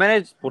 За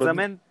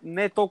мен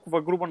не е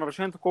толкова грубо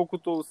нарушението,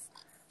 колкото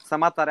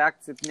самата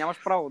реакция.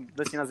 Нямаш право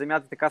да си на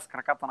земята и така с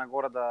краката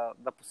нагоре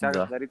да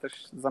посягаш, да риташ.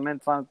 За мен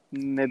това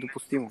не е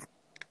допустимо.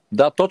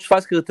 Да, точно това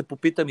иска да те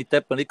попитам и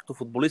теб, нали, като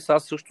футболист.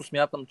 Аз също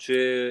смятам,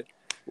 че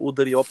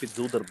удар и опит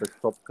за удар без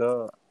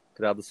топка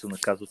трябва да се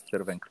наказва с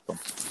червен картон.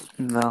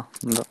 Да.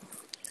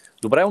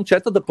 Добре,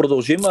 момчета, да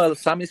продължим.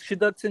 Сам искаш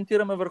да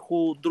акцентираме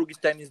върху други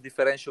теми с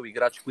диференшъл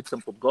играчи, които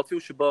съм подготвил.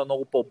 Ще бъда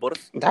много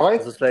по-бърз. Давай.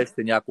 За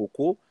следващите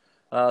няколко.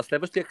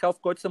 Следващия халф,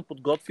 който съм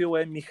подготвил,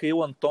 е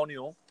Михаил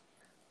Антонио.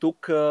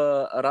 Тук,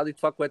 ради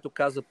това, което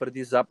каза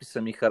преди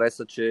записа, ми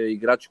хареса, че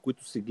играчи,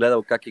 които си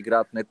гледал как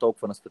играят, не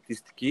толкова на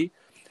статистики.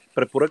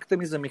 Препоръката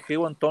ми за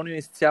Михаил Антонио е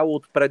изцяло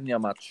от предния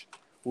матч.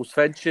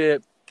 Освен, че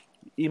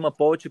има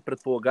повече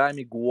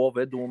предполагаеми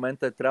голове, до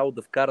момента е трябвало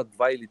да вкара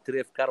 2 или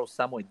 3, е вкарал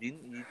само един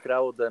и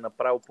трябвало да е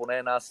направил поне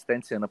една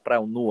асистенция, е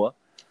направил 0.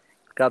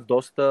 Така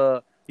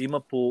доста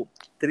има по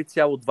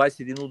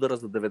 3,21 удара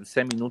за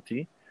 90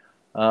 минути.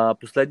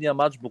 Последния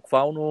матч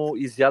буквално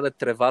изяде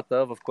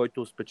тревата, в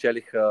който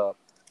спечелиха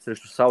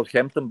срещу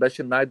Саутхемптън.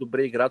 Беше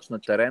най-добрият играч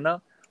на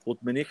терена.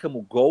 Отмениха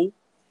му гол.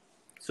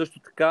 Също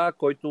така,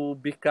 който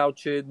бих казал,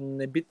 че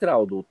не би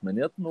трябвало да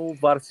отменят, но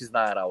ВАР си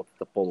знае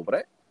работата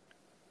по-добре.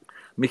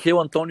 Михаил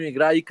Антонио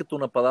играе и като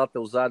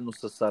нападател заедно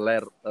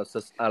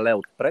с Але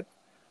отпред.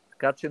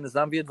 Така че не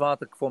знам вие двамата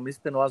какво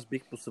мислите, но аз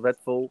бих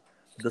посъветвал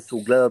да се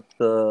огледат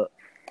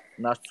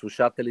нашите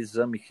слушатели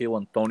за Михаил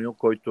Антонио,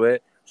 който е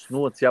с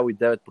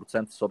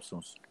 0,9%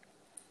 собственост.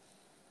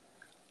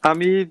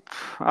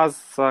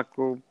 Аз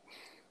ако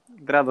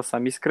трябва да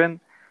съм искрен,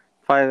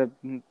 това е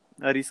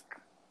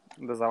риск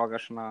да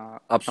залагаш на...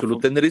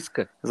 Абсолютен риск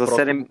е. За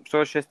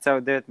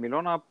 6,9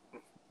 милиона.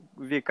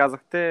 Вие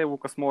казахте,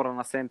 Лукас Мора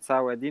на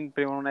 7,1,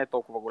 примерно не е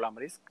толкова голям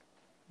риск.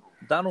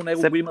 Да, но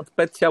него го имат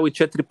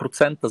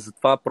 5,4%,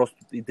 затова просто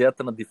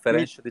идеята на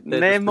диференшалите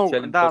не е много.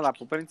 Да,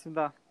 по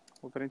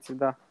принцип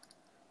да.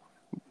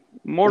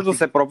 Може да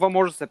се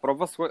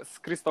пробва с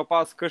Кристал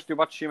Палас къщи,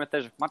 обаче ще има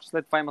тежък матч,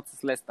 след това имат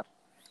с Лестър.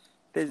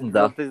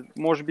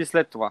 Може би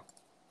след това.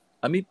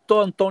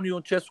 То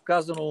Антонио, често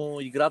казано,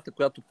 играта,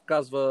 която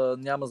показва,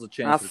 няма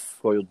значение с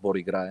кой отбор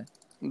играе.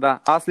 Да,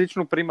 аз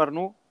лично,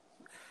 примерно,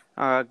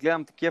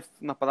 гледам такива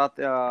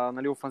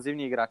нападатели,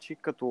 офанзивни играчи,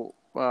 като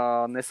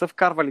не са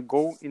вкарвали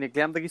гол и не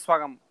гледам да ги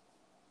слагам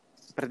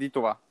преди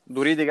това,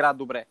 дори да играят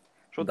добре.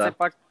 Защото все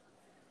пак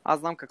аз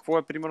знам какво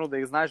е, примерно,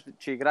 да знаеш,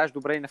 че играеш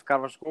добре и не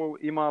вкарваш гол,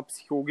 има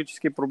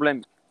психологически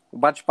проблеми.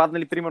 Обаче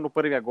паднали, примерно,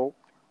 първия гол,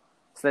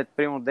 след,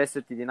 примерно, 10,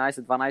 11,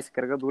 12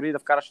 кръга, дори да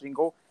вкараш един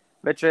гол,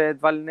 вече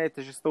едва ли не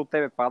тежестта от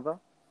тебе пада.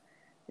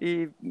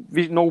 И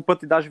много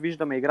пъти даже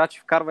виждаме играчи,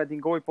 вкарва един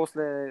гол и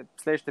после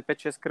следващите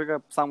 5-6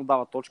 кръга само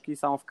дава точки,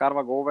 само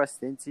вкарва голове,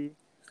 асистенции.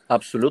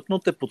 Абсолютно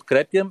те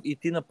подкрепям и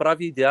ти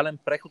направи идеален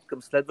преход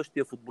към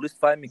следващия футболист.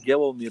 Това е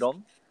Мигел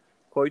Алмирон,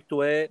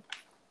 който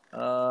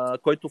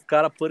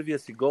вкара първия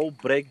си гол,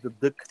 break the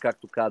duck,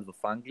 както казват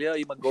в Англия.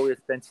 Има гол и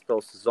асистенции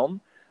този сезон.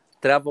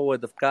 Трябвало е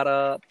да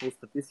вкара по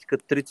статистика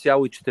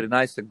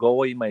 3,14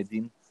 гола, има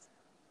един.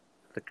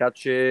 Така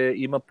че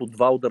има по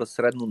 2 удара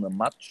средно на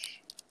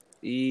матч.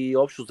 И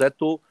общо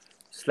взето,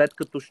 след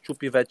като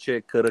щупи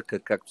вече кръка,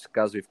 както се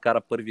казва, и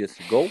вкара първия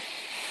си гол,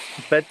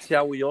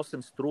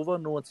 5,8 струва,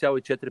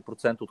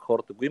 0,4% от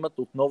хората го имат.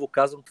 Отново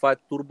казвам, това е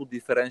турбо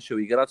диференшъл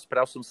играч.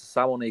 Спрял съм се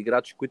само на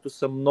играчи, които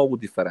са много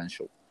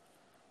диференшъл.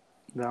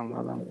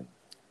 Да.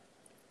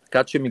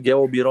 Така че Мигел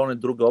Алмирон е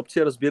друга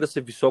опция. Разбира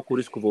се, високо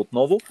рисково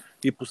отново.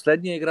 И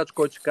последният играч,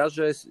 който ще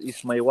кажа, е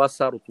Исмаила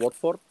Сар от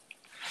Уотфорд,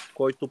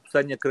 който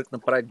последния кръг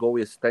направи гол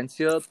и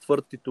асистенция.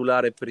 Твърд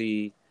титуляр е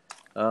при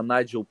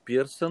Найджел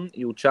Пирсън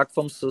и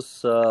очаквам с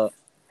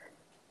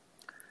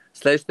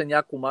следващите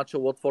няколко мача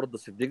Уотфорд да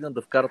се вдигнат,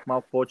 да вкарат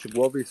малко повече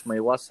голове.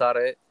 Исмаила Сар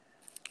е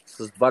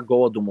с 2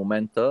 гола до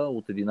момента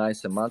от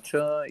 11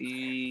 мача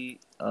и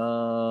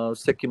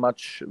всеки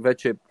матч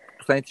вече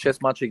последните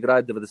 6 мача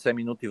играе 90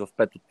 минути в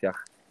 5 от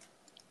тях.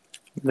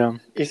 Да.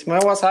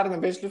 Исмаил Асар не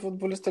беше ли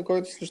футболиста,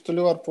 който срещу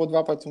Ливърпул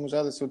 2 пъти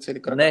можа да се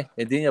оцели кръга? Не,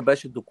 единия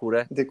беше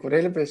Докоре.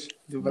 Декоре ли беше?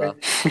 Добре.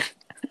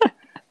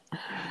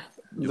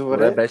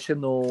 Дюкоре беше,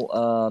 но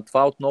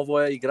това отново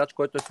е играч,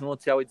 който е с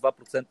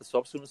 0,2%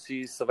 собственост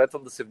и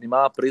съветвам да се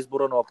внимава при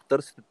избора, но ако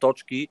търсите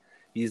точки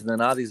и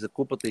изненади за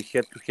купата и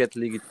хед-то-хед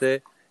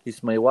лигите,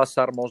 Исмаила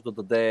Сар може да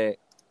даде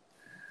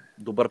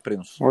добър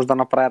принос. Може да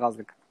направи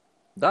разлика.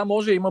 Да,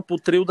 може. Има по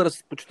 3 удара,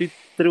 почти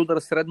 3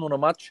 удара средно на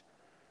матч,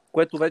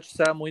 което вече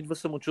сега му идва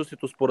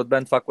самочувствието, според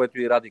мен, това,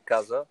 което и Ради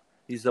каза.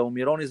 И за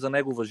Омирон, и за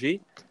него важи.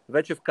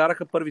 Вече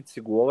вкараха първите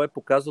си голове,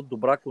 показват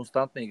добра,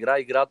 константна игра,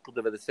 играят по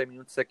 90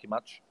 минути всеки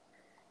матч.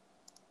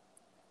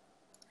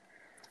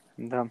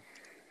 Да.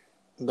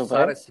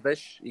 Сар е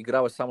свеж,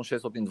 играл е само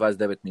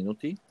 629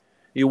 минути.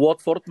 И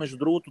Уотфорд, между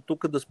другото,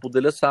 тук да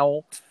споделя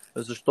само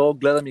защо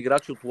гледам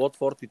играчи от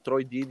Уотфорд и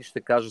Трой Дини,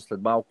 ще кажа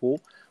след малко.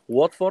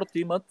 Уотфорд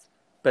имат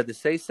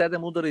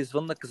 57 удара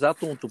извън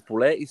наказателното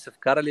поле и са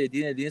вкарали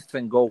един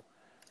единствен гол.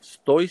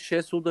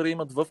 106 удара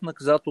имат в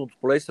наказателното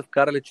поле и са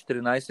вкарали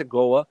 14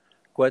 гола,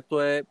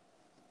 което е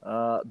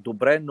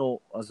добре, но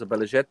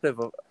забележете,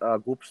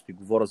 глупости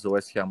говоря за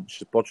Уест Хем,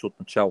 ще почва от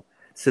начало.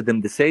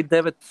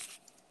 79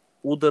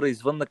 удара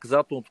извън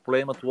наказателното поле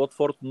имат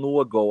Уотфорд,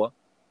 0 гола.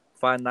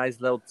 Това е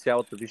най-зле от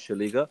цялата висша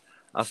лига,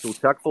 а се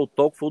очаква от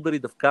толкова удари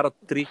да вкарат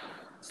 3.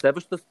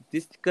 Следващата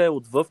статистика е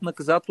от в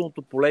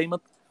наказателното поле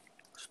имат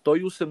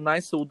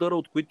 118 удара,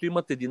 от които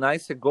имат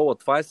 11 гола.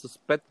 Това е с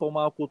 5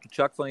 по-малко от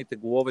очакваните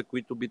голове,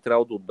 които би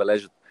трябвало да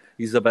отбележат.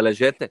 И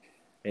забележете,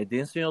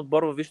 единственият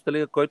отбор във Висшата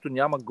лига, който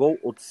няма гол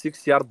от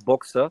 6-yard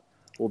бокса,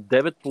 от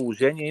 9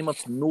 положения имат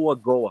 0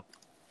 гола.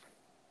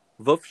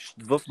 В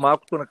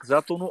малкото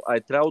наказателно, а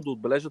е трябвало да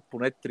отбележат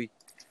поне 3.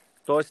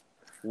 Тоест,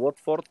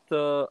 Уотфорд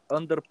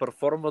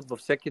underperformват във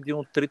всеки един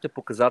от трите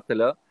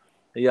показателя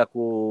и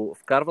ако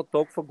вкарват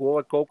толкова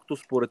голове, колкото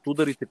според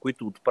ударите,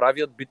 които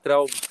отправят, би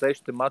трябвало в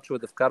следващите мачове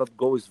да вкарат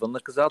гол извън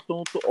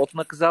наказателното, от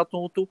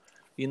наказателното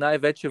и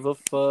най-вече в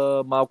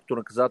малкото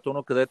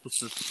наказателно, където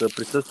с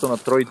присъства на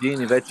Трой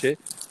Дини вече,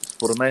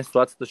 според мен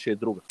ситуацията ще е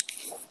друга.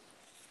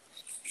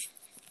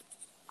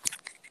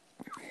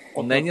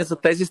 Мнение за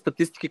тези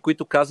статистики,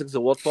 които казах за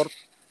Уотфорд,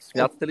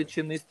 смятате ли,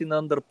 че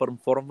наистина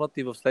underperformват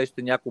и в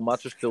следващите няколко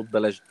мача ще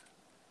отбележат?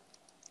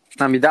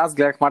 Ами да, аз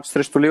гледах матч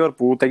срещу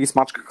Ливърпул, те ги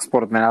смачкаха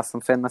според мен, аз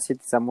съм фен на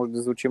Сити, сега може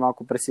да звучи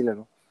малко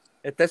пресилено.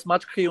 Те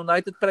смачкаха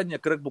Юнайтед предния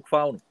кръг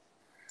буквално.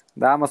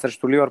 Да, ама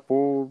срещу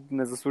Ливърпул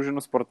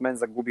незаслужено според мен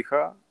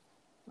загубиха.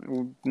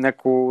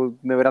 Някакво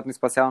невероятно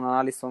спасяване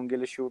на Алисон ги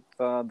лиши от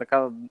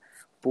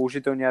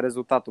положителния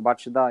резултат,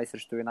 обаче да, и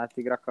срещу Юнайтед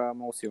играха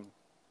много силно.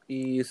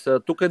 И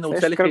тук не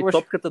оцелиха и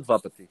топката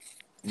 2 пъти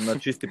на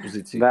чисти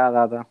позиции.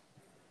 Да.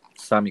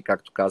 Сами,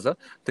 както каза.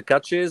 Така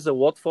че за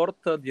Уотфорд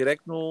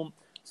директно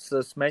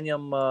се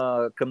сменям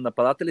към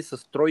нападатели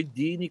с Трой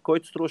Дини,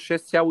 който струва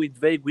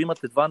 6,2 и го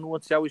имат едва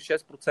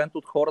 0,6%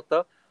 от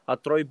хората, а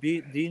Трой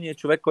Дини е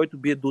човек, който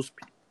бие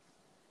дуспи.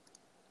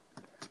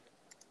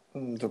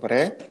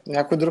 Добре.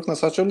 Някой друг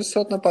насочил ли се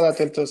от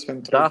нападателите,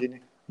 освен Трой Дини?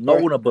 Да,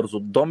 много набързо.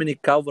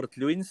 Доминик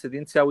Калвърт-Люин с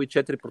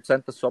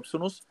 1,4%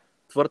 собственост.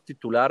 Твърд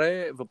титуляр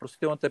е.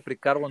 Въпросителната е при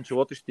Карло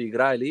Анчелоти ще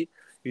играе ли.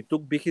 И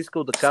тук бих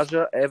искал да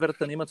кажа,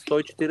 Евертън имат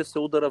 140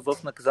 удара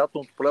в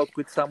наказателното поле, от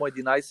които само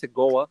 11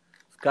 гола,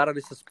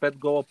 вкарали с 5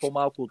 гола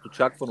по-малко от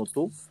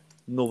очакваното,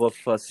 но в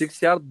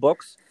 6-yard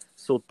бокс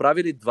са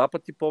отправили 2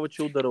 пъти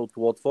повече удара от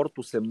Уотфорд,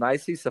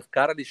 18 и са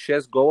вкарали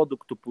 6 гола,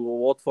 докато по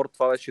Уотфорд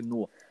това беше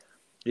 0.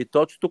 И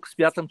точно тук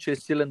смятам, че е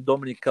силен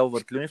Доминик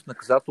Калвърт-Люин в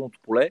наказателното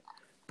поле.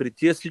 При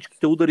тия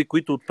всичките удари,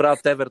 които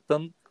отправят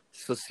Евертън,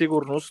 със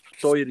сигурност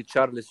той и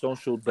Ричарлисон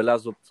ще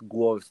отбелязват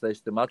голове в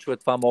следващите мачове.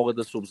 Това могат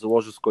да се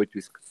обзаложат с който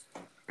искат.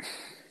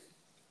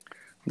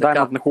 Да,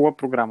 имат на хубава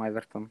програма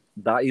Евертън.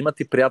 Да, имат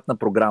и приятна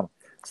програма.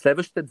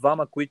 Следващите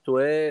двама, които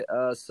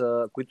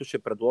ще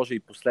предложа и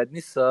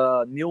последни,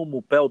 са Нил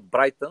Мопе от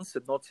Брайтън с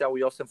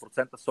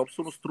 1,8%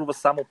 собственост, струва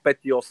само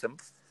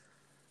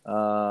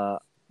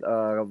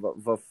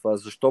 5,8%.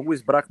 Защо го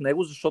избрах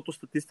него? Защото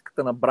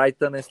статистиката на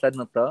Брайтън е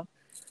следната.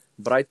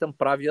 Брайтън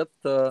правят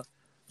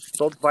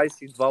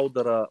 122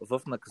 удара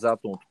в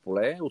наказателното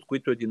поле, от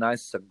които 11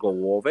 са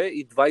голове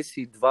и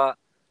 22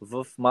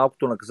 в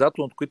малкото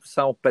наказателно, от които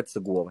само 5 са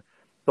голове.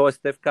 Тоест,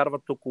 те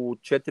вкарват около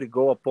 4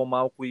 гола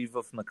по-малко и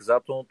в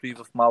наказателното, и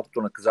в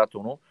малкото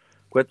наказателно,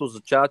 което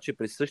означава, че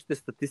при същите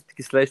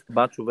статистики следващите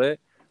мачове,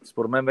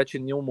 според мен вече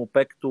Нил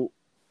Мопе, като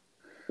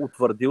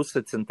утвърдил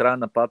се централен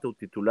нападател,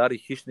 титуляр и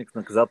хищник в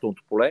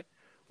наказателното поле,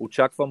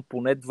 очаквам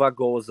поне 2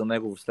 гола за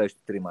него в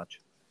следващите 3 мача.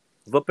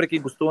 Въпреки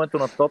гостуването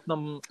на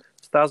Тотнъм,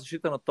 с тази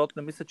защита на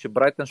Тотнъм, мисля, че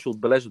Брайтън ще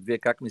отбележат. Вие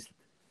как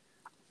мислите?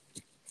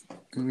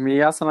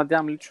 Аз се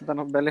надявам лично да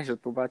не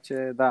отбележат,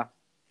 обаче да.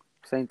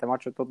 Последните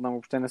мачове Тотнъм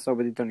въобще не са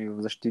убедителни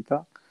в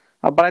защита.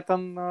 А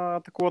Брайтън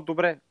атакуват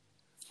добре.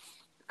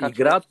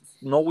 Играят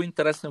много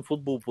интересен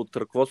футбол под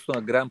ръководството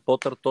на Грaham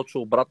Потър,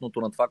 точно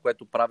обратното на това,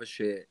 което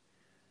правеше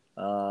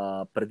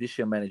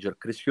предишния менеджер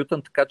Крис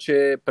Хютън, така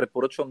че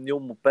препоръчвам Нил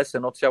Мопе с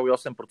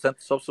 1,8%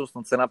 собственост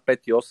на цена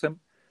 5,8%.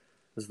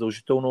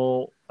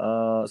 Задължително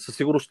със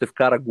сигурност ще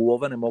вкара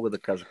голове, не мога да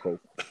кажа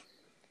колко.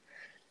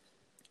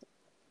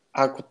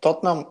 Ако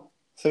Тотнъм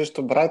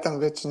срещу Брайтън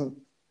вече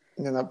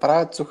не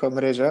направят суха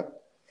мрежа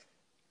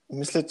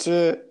Мисля,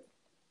 че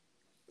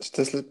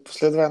ще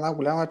последва една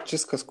голяма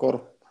чистка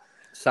скоро.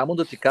 Само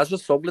да ти кажа,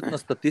 с оглед на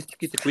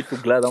статистиките,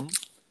 които гледам,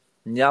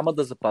 няма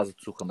да запазят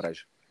суха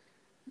мрежа.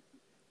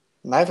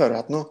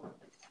 Най-вероятно.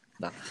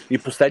 Да. И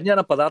последният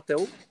нападател,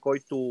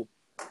 който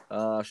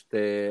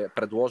ще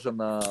предложа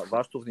на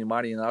вашето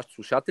внимание и на нашите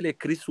слушатели, е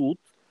Крис Уд,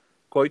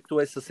 който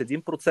е с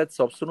 1%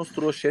 собственост,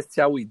 струва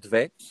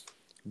 6,2.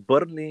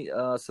 Бърнли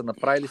са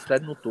направили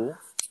следното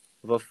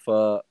в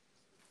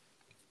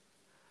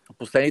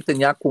последните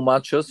няколко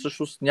мача.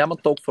 Всъщност няма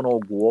толкова много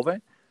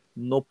голове,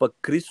 но пък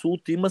Крис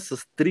Уд има с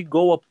 3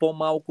 гола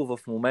по-малко в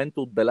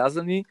момента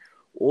отбелязани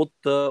от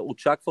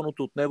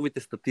очакваното от неговите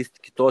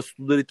статистики.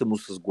 Т.е. ударите му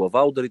с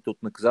глава, ударите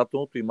от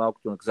наказателното и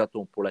малкото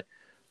наказателно поле.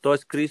 Т.е.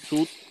 Крис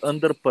Уд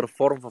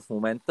underperform в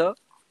момента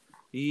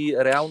и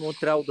реално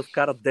трябва да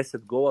вкара 10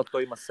 гола, а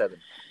той има 7.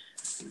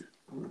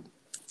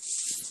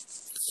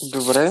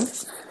 Добре.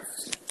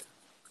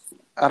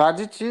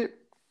 Радичи,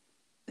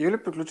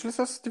 Юли, приключи ли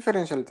с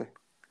диференциалите?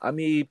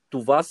 Ами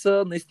това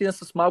са наистина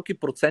с малки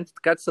проценти,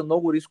 така че са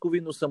много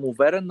рискови, но съм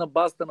уверен на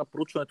базата на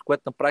проучването,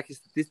 което направих и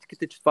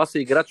статистиките, че това са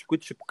играчи,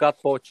 които ще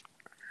покажат повече.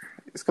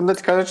 Искам да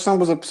ти кажа, че съм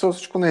го записал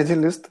всичко на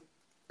един лист и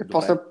Добре.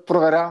 после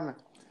проверяваме.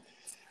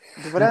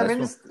 Добре, а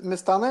мен Лесно. ми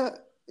стана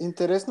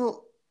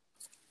интересно.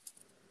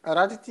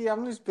 Ради ти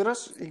явно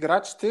избираш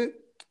играчите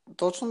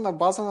точно на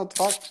база на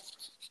това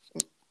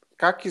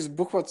как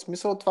избухват. В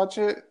смисъл това,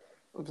 че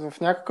в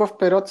някакъв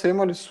период са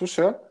имали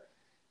суша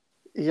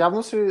и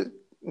явно си,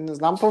 не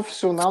знам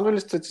професионално или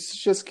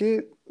статистически,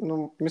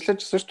 но мисля,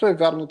 че също е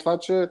вярно това,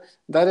 че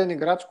даден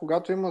играч,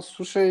 когато има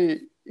суша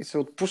и се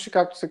отпуши,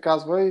 както се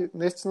казва, и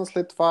наистина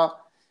след това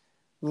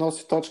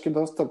носи точки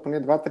доста,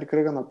 поне 2-3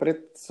 кръга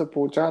напред, се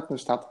получават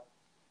нещата.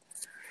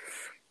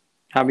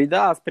 Ами да,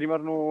 аз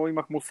примерно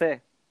имах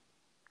Мусе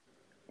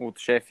от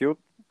Шефилд,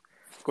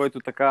 който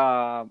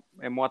така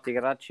е млад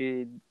играч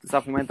и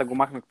за в момента го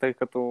махнах, тъй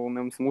като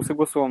не му се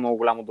гласува много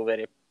голямо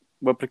доверие.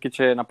 Въпреки,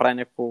 че направи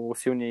някакво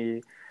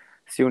силни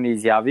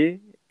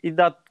изяви. И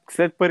да,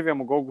 след първия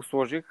му гол го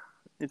сложих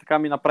и така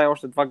ми направи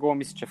още 2 гола,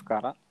 мисля, че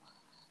вкара.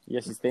 И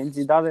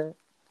асистенции даде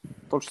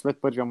точно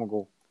след първия му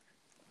гол.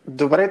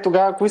 Добре,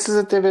 тогава кои са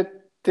за тебе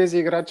тези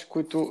играчи,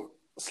 които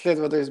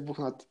следва да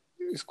избухнат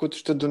и с които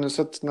ще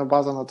донесат на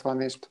база на това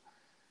нещо?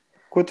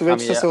 Които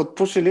вече са се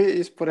отпушили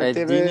и според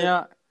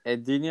тебе...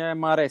 Единия е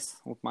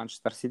Марес от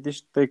Манчестър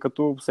Сити, тъй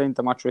като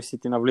последните мачове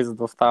Сити навлизат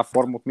в тази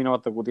форма от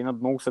миналата година,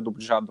 много се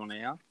доближават до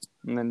нея.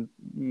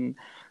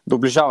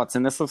 Доближават се,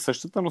 не са в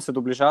същата, но се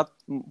доближават.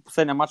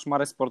 Последния мач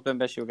Марес според мен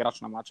беше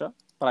играч на мача,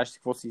 правиш си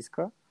какво си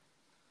иска.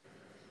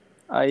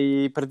 А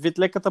и предвид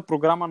леката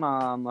програма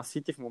на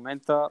Сити в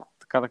момента,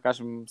 така да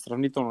кажем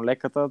сравнително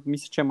леката,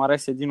 мисля, че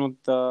Марес е един от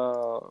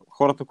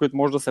хората, които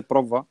може да се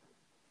пробва,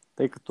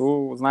 тъй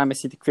като знаем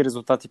Сити какви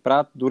резултати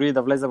правят, дори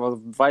да влезе в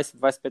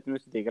 20-25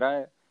 минути да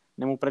играе,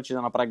 не му пречи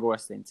да направи гол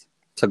асистенция.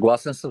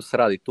 Съгласен съм с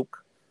Ради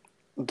тук.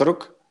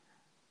 Друг?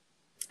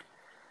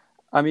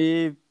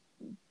 Ами,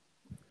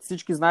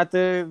 всички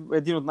знаете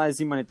един от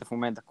най-взиманите в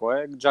момента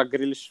кой е. Джак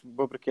Грилиш,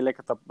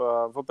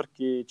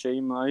 въпреки че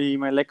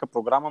има лека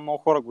програма, много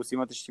хора го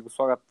взимат и ще си го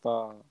слагат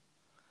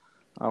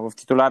в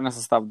титулярния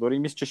състав. Дори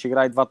мисля, че ще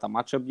играе двата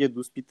матча, бие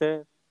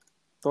дуспите.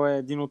 Той е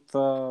един от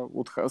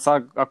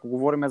ако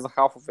говорим за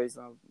халфове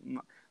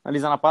и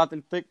за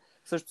нападатели, тъй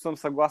също съм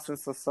съгласен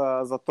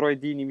за Трой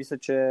Дин и мисля,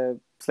 че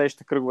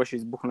следващата кръгова ще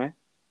избухне.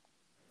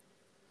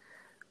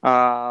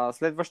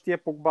 Следващия е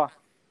Погба.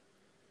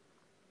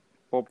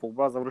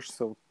 Погба завърши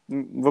се.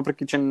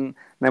 Въпреки, че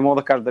не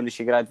мога да кажа дали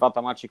ще играе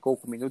двата мача и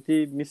колко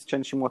минути, мисля,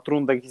 че ще му е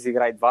трудно да ги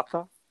изиграе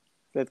двата,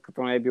 след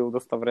като не е бил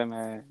доста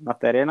време на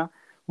терена.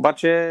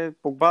 Обаче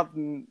Погба,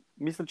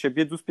 мисля, че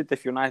бие дуспите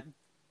в Юнайтед,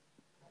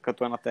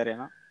 като е на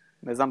терена.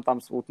 Не знам там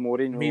от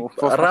Мориньо.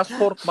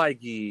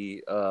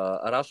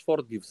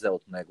 Рашфорд ги взе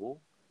от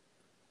него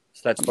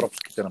след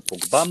пропуските на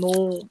Погба,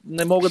 но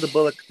не мога да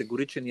бъда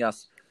категоричен и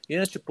аз.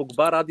 Иначе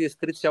Погба Ради е с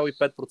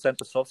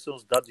 3,5%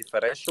 собственост, да,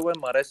 диференшъл е,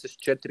 Марес е с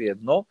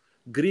 4,1%,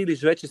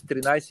 Грилиш вече с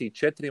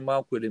 13,4%,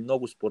 малко или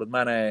много, според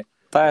мен е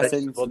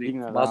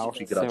мазов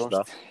играч.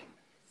 Да.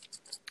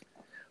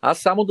 Аз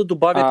само да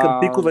добавя към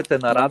пиковете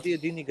на Ради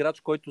един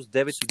играч, който с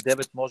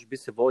 9,9 може би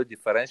се води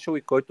диференшъл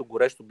и който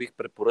горещо бих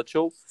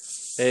препоръчал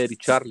е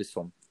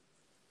Ричарлисон.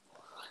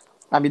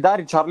 Ами да,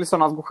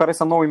 Ричарлисон, аз го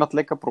харесвам много, имат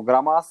лека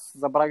програма. Аз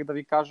забравих да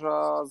ви кажа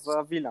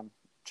за Вилян,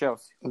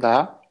 Челси.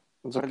 Да,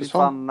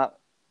 записвам.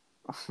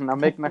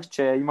 Намекнах,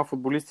 че има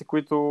футболисти,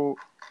 които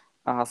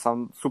са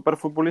супер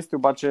футболисти,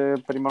 обаче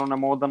примерно не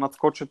могат да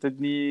надскочат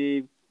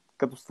едни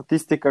като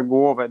статистика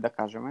голове, да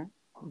кажем.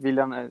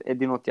 Вилян е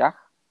един от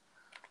тях.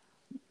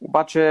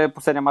 Обаче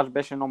последния матч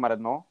беше номер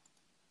 1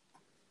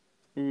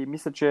 и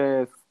мисля,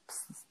 че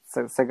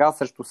сега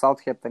срещу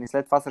Саутхемптън и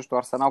след това срещу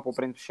Арсенал по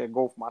принцип ще е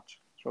голф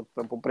матч,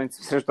 защото по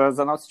принцип срещу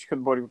Арсенал всички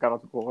отбори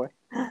карат голове.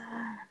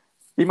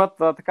 Имат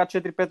така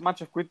 4-5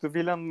 мача, в които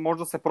Вилян може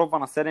да се пробва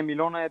на 7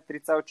 милиона,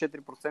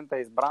 3,4%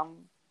 е избран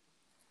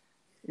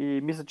и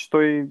мисля, че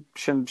той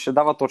ще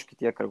дава точки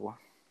тия кръгла.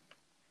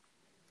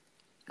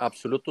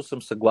 Абсолютно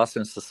съм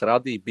съгласен с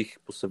Ради и бих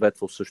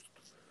посъветвал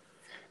същото.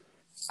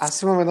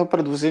 Аз имам едно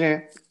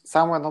предложение,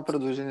 само едно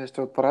предложение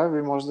ще отправя,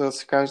 вие може да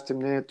си кажете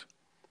мнението.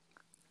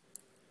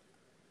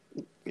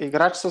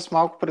 Играч с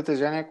малко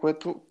притежание,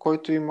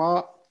 който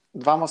има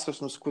двама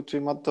всъщност, които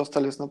имат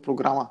доста лесна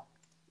програма.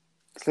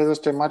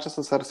 Следващия матч е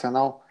с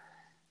Арсенал.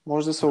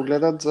 Може да се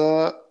огледат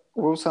за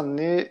Уилсън,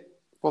 не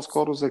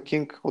по-скоро за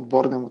Кинг от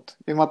Борнемут.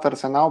 Имат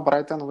Арсенал,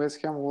 Брайтън,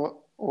 Уест Хем,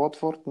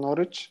 Уотфорд,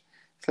 Норич,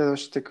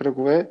 следващите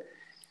кръгове.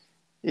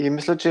 И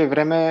мисля, че е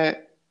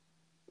време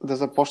да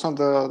започнат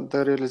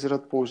да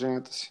реализират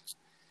положението си.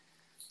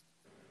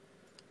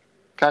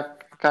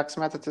 Как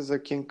смятате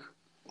за Кинг?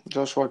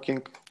 Джошуа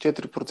Кинг.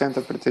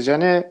 4%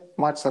 притежание,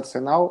 матч с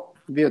Арсенал,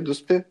 бие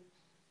Дуспи.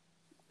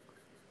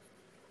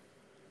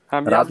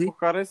 Ами Ради? аз го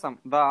харесам.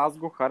 Да, аз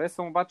го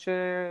харесам, обаче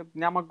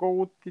няма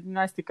гол от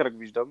 11-ти кръг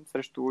виждам.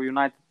 Срещу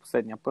Юнайтед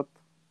последния път.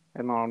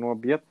 1-0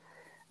 бият.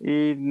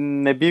 И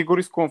не би го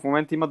рискувал. В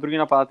момента има други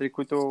нападатели,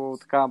 които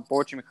така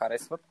повече ми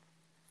харесват.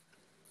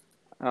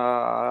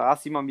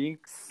 Аз имам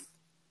Инкс,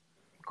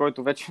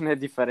 който вече не е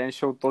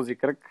диференшъл от този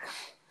кръг.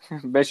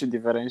 Беше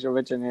диференшъл,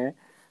 вече не е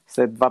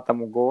след двата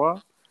му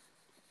гола.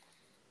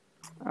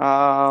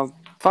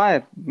 Това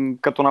е.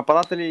 Като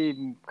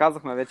нападатели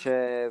казахме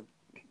вече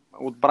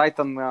от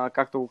Брайтън,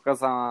 както го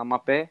каза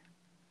Мапе.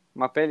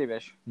 Мапе ли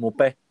беше?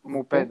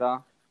 Мопе,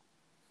 да.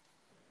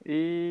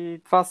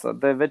 И това са.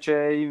 Да вече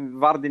и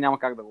Варди няма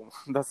как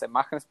да се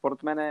махне.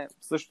 Според мен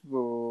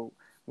същото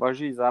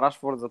важи и за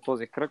Рашфорд за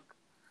този кръг.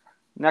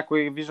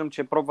 Някои виждам,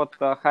 че пробват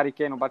Хари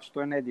Кейн, обаче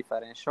той не е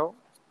диференшъл.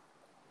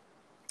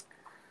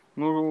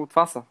 Но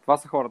това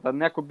са хората.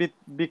 Някой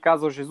би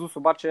казал Жезус,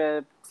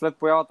 обаче след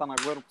появата на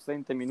Агуеро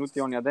последните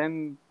минути ония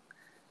ден,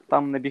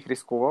 там не бих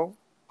рискувал.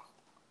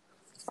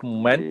 В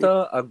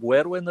момента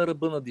Агуеро е на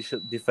ръба на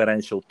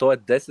диференшъл. Той е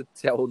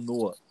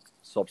 10,0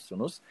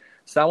 собственост.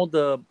 Само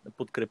да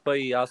подкрепа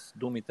и аз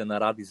думите на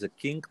Ради за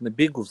Кинг. Не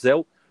бих го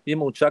взел.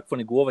 Има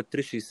очаквани голове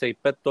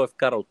 3,65. Той е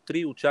вкарал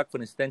 3.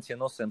 Очаквани асистенции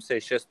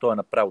 1,76. Той е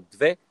направил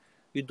 2.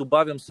 И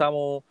добавям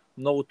само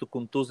многото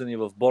контузени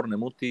в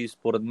Борнемут и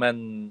според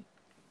мен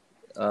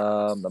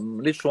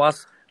лично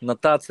аз на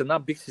тази цена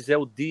бих си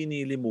взел Дини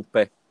или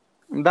Мопе.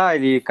 Да,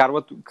 или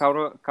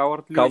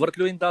Калвърт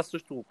Люин, да,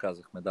 също го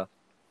казахме, да.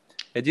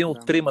 Един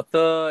от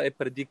тримата е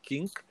преди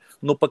Кинг,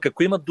 но пък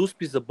ако има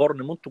Дуспи за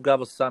Борнемут,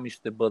 тогава сами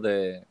ще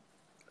бъде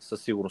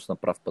със сигурност на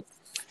прав път.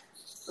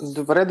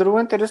 Добре,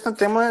 друга интересна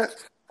тема е,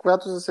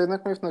 която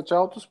заседнахме в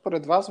началото.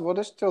 Според вас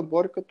водещите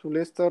отбори като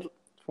Лестър,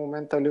 в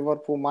момента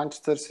Ливърпул,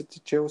 Манчестър Сити,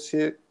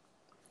 Челси,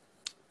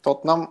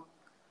 Тотнам,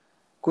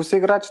 кои са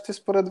играчите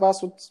според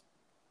вас от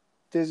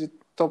тези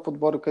топ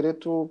отбори,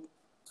 където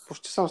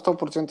почти съм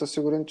 100%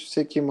 сигурен, че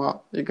всеки има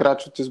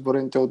играч от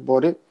изборените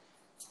отбори.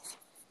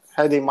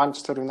 Хайде и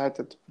Манчестър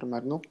Юнайтед,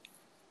 примерно.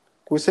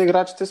 Кои са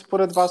играчите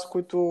според вас,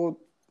 които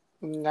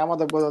няма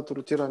да бъдат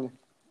ротирани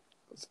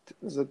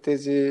за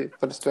тези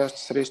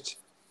предстоящи срещи?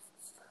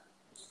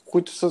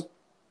 Които са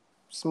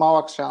с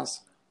малък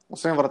шанс,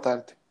 освен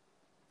вратарите?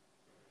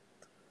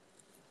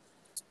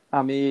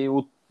 Ами,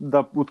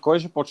 от кой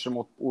ще почнем?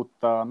 От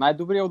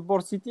най-добрия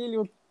отбор Сити или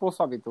от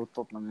по-слабите от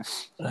Тотнам?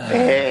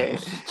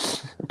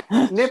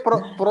 Не,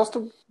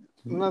 просто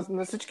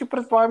на всички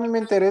предполагам им е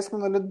интересно,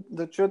 нали,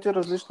 да чуете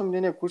различно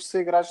мнение. Кои ще са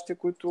играчите,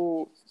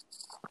 които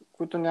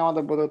няма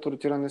да бъдат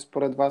ротирани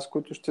според вас,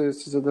 които ще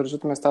си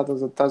задържат местата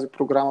за тази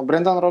програма.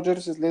 Брендан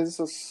Роджерс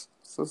излезе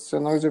с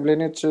едно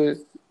изявление, че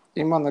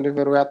има, нали,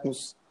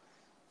 вероятност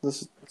да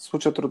се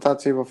случат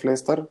ротации в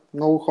Лестър.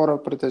 Много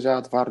хора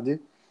притежават Варди.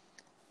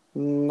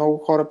 Много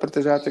хора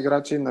притежават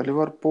играчи на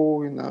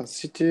Ливърпул и на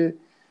Сити.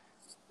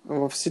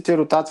 В Сити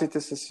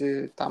ротациите са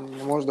си, там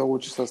не може да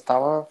учи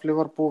състава. В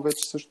Ливърпул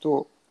вече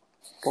също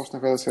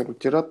почнаха да се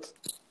ротират.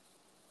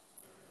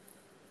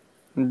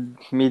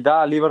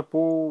 Да,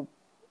 Ливърпул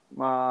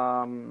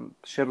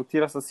ще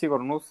ротира със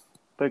сигурност,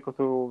 тъй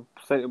като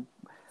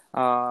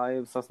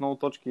с много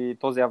точки,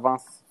 този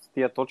аванс с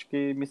тия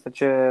точки, мисля,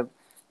 че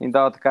им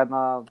дава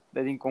така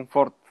един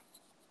комфорт,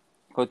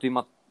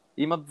 който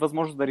имат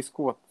възможност да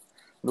рискуват.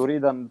 Дори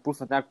да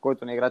пуснат някой,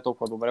 който не играе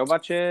толкова добре.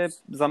 Обаче,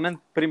 за мен,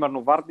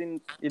 примерно,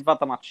 Вардин и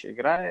двата матча ще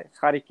играе.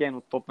 Хари Кейн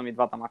от Тотнам и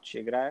двата матча ще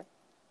играе.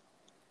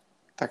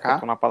 Така.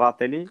 Като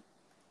нападатели.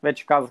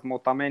 Вече казахме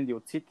от Аменди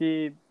от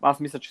Сити. Аз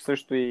мисля, че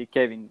също и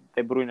Кевин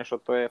Де Бруйне,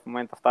 защото той е в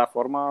момента в тази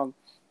форма.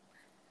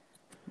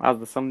 Аз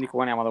да съм,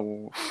 никога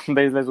няма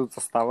да излезе от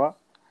състава.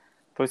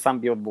 Той сам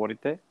би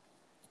отборите.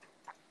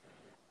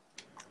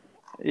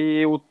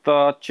 И от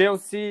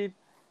Челси,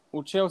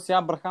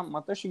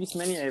 Абрахам, той ще ги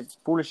смени.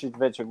 Пулишич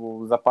вече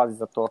го запази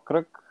за този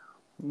кръг.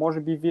 Може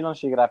би Вилан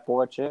ще играе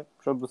повече,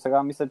 защото до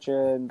сега мисля,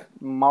 че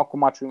малко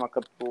мачо има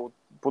като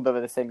по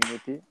 90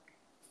 минути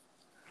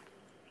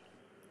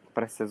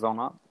през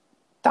сезона.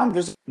 Там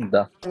виждам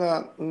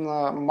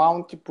на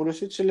Маунт и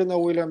Пулишич или на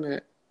Уилям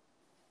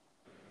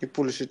и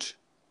Пулишич?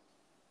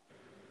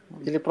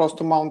 Или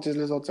просто Маунт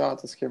излиза от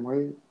цялата схема?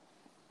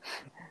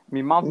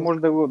 Маунт може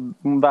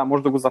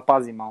да го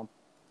запази Маунт.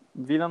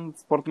 Вилан,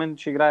 според мен,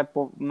 ще играе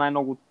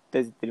най-много от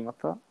тези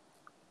тримата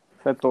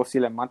след този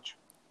силен матч.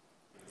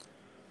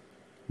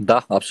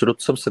 Да,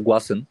 абсолютно съм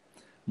съгласен.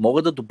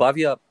 Мога да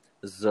добавя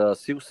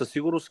със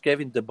сигурност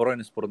Кевин Де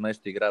Бройне според мен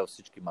ще играе във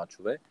всички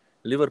мачове.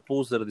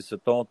 Ливърпул заради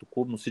световното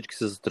клубно всички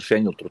са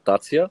застрашени от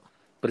ротация.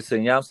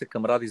 Присъединявам се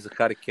към Ради за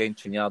Хари Кейн,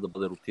 че няма да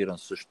бъде ротиран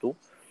също.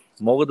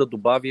 Мога да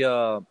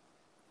добавя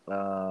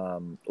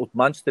от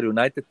Манчестър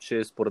Юнайтед,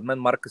 че според мен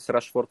Маркъс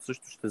Рашфорд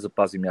също ще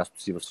запази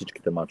мястото си във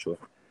всичките мачове.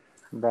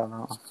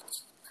 Да.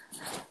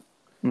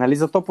 Нали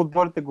за топ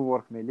отборите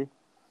говорихме, или?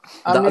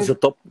 Да, за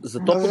топ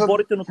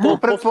отборите, но то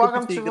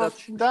предполагам, че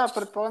играчи.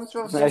 предполагам, че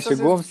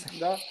в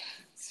се.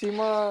 си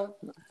има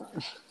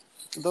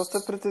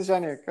доста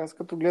притежание. Аз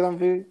като гледам,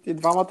 ви и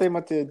двамата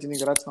имате един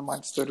играч на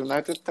Манчестър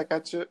Юнайтед, така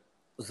че...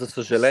 За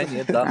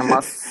съжаление,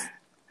 да.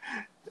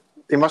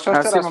 Имаш още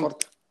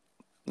Рашфорд.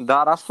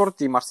 Да,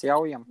 Рашфорд и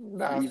Марсиал имам.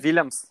 Да. И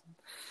Вилямс.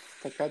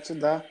 Така че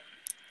да.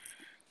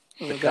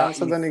 Надявам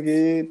се да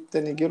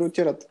не ги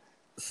ротират.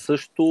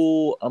 Също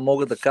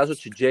мога да кажа,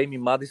 че Джейми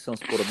Мадисън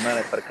според мен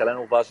е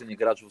прекалено важен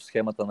играч в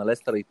схемата на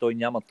Лестъра и той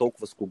няма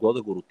толкова с кого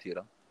да го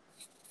ротира.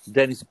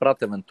 Денис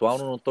Прат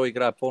евентуално, но той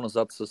играе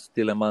по-назад с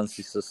Тилеманс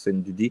и с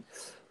НДД.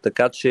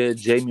 Така че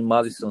Джейми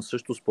Мадисън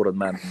също според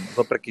мен,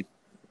 въпреки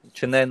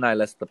че не е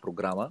най-лесната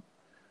програма.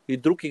 И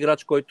друг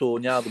играч, който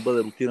няма да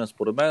бъде ротиран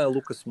според мен е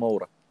Лукас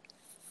Моура.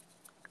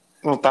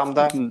 Но там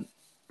да.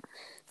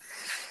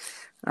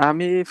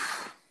 Ами,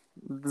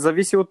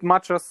 зависи от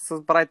мача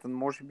с Брайтън.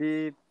 Може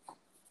би,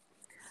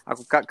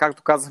 ако,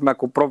 както казахме,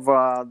 ако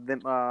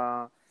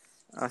пробва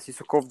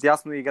Сисоков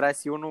дясно и играе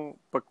силно,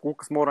 пък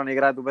Лукас Моура не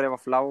играе добре в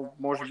ляво,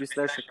 може би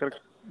следващия кръг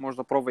може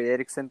да пробва и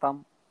Ериксен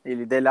там.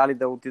 Или Дели Али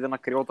да отида на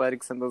крилото,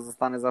 Ериксен да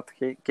застане зад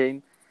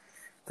Кейн.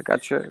 Така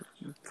че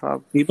това...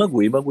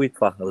 Има го и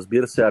това.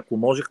 Разбира се, ако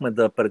можехме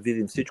да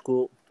предвидим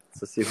всичко,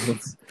 със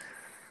сигурност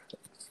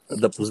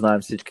да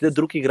познаем всичките.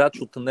 Друг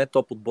играч от не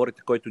топ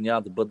отборите, който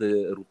няма да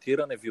бъде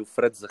ротиран е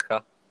Вилфред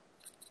Заха.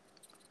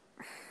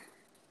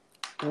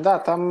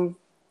 Да, там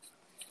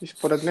и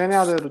според мен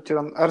няма да е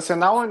ротиран.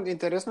 Арсенал,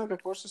 интересно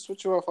какво ще се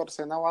случи в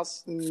Арсенал.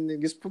 Аз не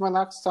ги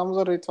споменах само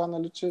заради това,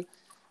 нали, че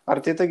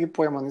Артета ги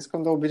поема. Не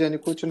искам да обидя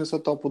никой, че не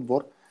са топ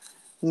отбор.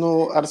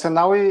 Но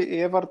Арсенал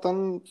и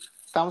Евертън,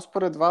 там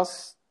според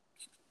вас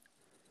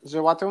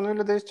желателно е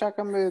ли да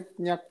изчакаме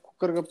няколко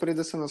кръга преди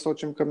да се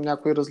насочим към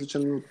някой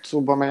различен от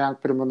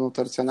Обамеянг, примерно от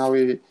Арсенал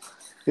и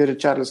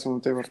Ричарлисон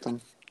от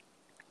Евертън?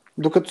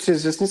 Докато се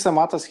изясни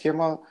самата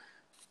схема.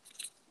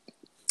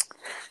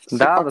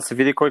 Да, да се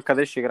види кой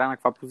къде ще играе на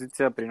каква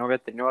позиция при новия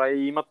треньора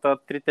и имат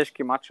 3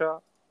 тежки мача.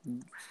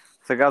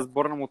 Сега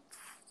сборнам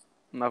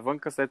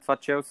навънка, след това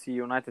Челси и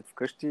Юнайтед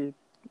вкъщи.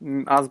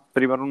 Аз,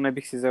 примерно, не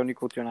бих си взел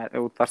никой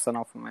от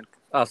Арсенал в момента.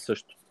 Аз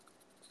също.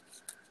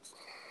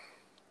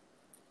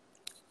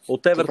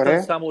 От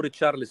Евертън само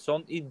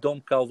Ричарлисон и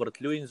Дон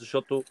Калвърт-Люин,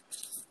 защото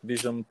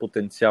виждам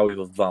потенциал и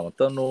в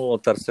двамата, но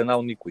от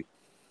Арсенал никой.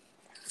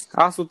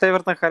 Аз от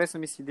Евертън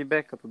харесвам и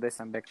Сидибе като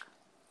десен бек.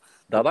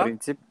 Да. В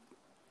принцип,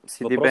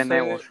 Сидибе не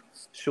е лошо.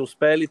 Ще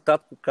успее ли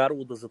татко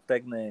Карло да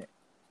затегне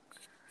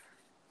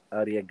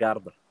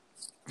Ариегарда?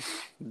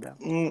 Да.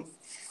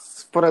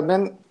 Според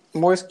мен,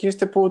 Мойски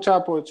ще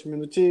получава повече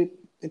минути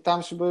и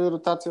там ще бъде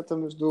ротацията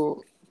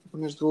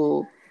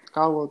между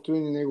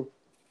Калвърт-Люин и него.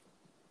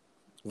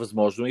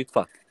 Възможно и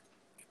това.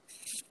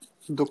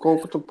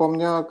 Доколкото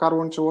помня,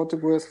 Карло Анчелоти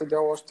го е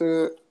следял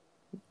още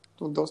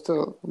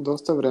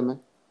доста време.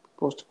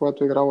 Още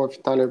когато играл в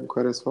Италия го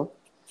харесва.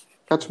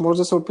 Така че може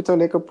да се опита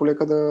лека по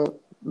лека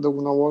да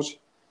го наложи.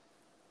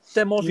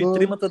 Те може и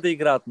тримата да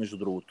играят, между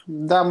другото.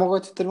 Да,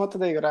 могат и тримата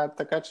да играят,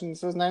 така че не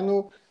се знае,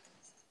 но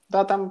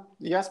да, там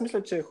и аз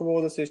мисля, че е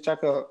хубаво да се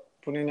изчака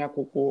поне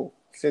няколко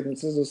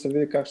седмици, за да се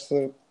види как ще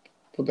са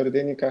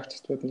подредени, как ще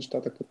стоят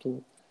нещата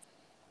като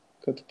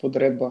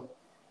подредба.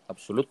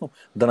 Абсолютно.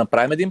 Да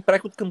направим един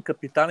преход към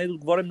капитана и да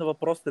отговорим на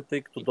въпросите,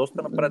 тъй като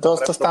доста напред.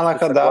 Доста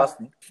станаха, да.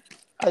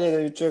 Айде да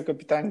ви чуя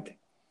капитаните.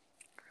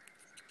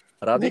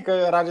 Ради?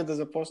 Нека Ради да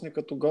започне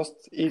като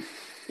гост. И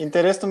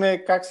интересно ми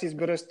е как си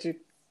избираш ти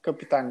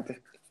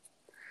капитаните.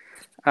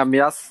 Ами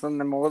аз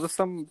не мога да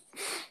съм...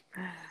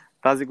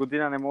 Тази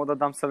година не мога да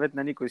дам съвет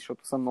на никой,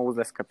 защото съм много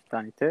зле с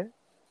капитаните.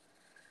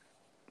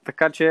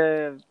 Така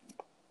че,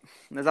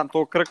 не знам,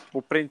 този кръг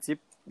по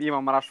принцип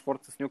имам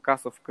Рашфорд с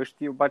Нюкасъл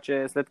вкъщи,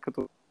 обаче след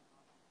като...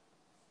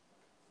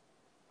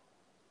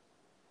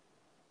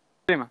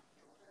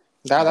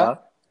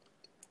 Да.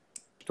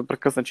 Ще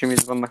прекъсна, че ми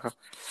извъннаха.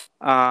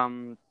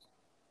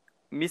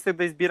 Мислех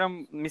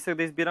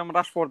да избирам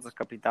Рашфорд за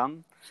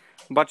капитан,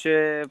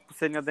 обаче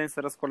последния ден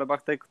се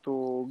разколебах, тъй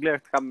като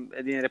гледах така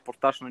един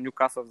репортаж на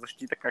Нюкасъл в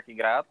защита как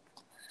играят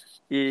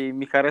и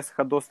ми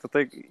харесаха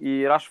доста.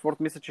 И Рашфорд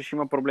мисля, че ще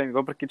има проблеми,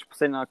 въпреки че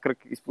последния кръг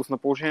изпусна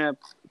положение,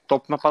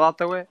 топ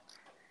нападател е.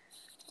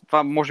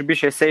 Това може би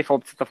ще е сейф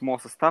опцията в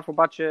моят състав,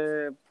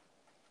 обаче,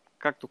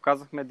 както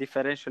казахме,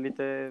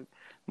 диференшалите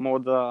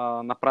могат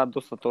да направят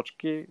доста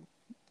точки.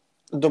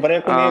 Добре,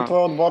 ако не е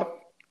твой отбор,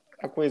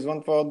 ако е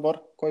извън твой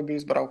отбор, кой би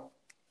избрал?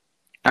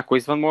 Ако е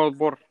извън мой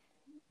отбор?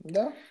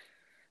 Да.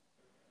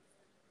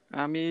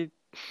 Ами...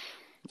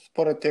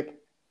 Според теб,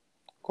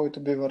 който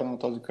би върнал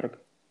този кръг?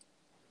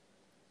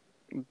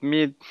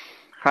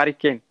 Хари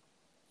Кейн.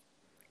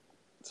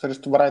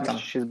 срещу Брайтън.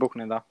 Ще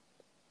избухне, да.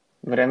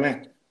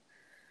 Време.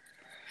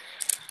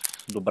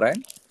 Добре,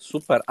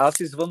 супер. Аз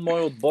извън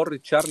моя отбор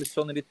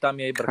Ричарлисон или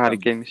Тами Ейбрахам. Хари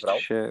Кейн мисля,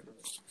 че ще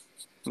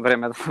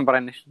време да направи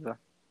нещо, да.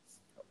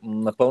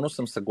 Напълно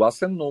съм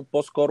съгласен, но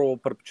по-скоро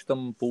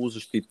предпочитам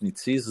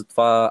полузащитници,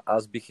 затова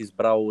аз бих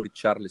избрал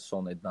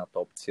Ричарлисон едната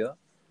опция,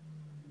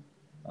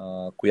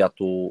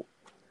 която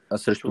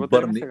срещу Чувате ли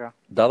ме Бърни. сега?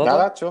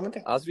 Да, чуваме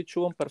те. аз ви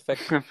чувам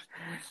перфектно.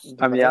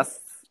 Ами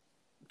аз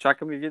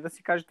чакам и вие да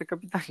си кажете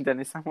капитаните,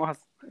 не само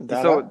аз.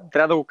 Да.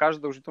 Трябва да го кажа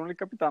дължително ли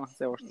капитана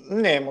все още?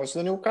 Не, можеш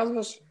да ни го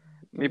казваш.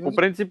 И по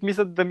принцип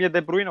мисля да ми е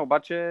Де Бруйна,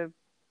 обаче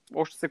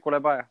още се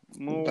колебая.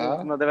 Но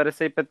на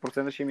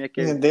 95% ще ми е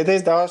Кевин. Не дей да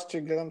издаваш,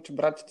 че гледам, че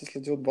братите ти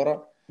следи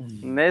отбора.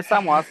 Не е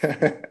само аз.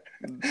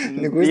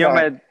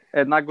 Имаме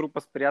една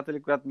група с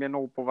приятели, която ми е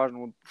много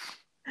по-важно от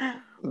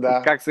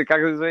как се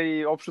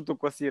и общото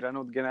класиране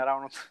от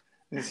генералното.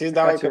 Не си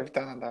издавай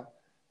капитана, да.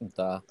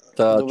 Да.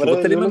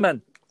 Чувате ли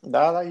мен?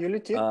 Да,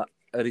 Юли ти?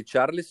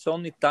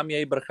 Ричарлисон и Тами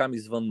Ейбрахам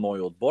извън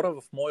моя отбор.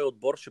 В моя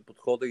отбор ще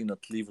подхода и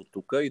надливо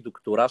тук. И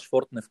докато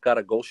Рашфорд не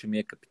вкара гол, ще ми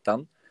е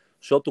капитан.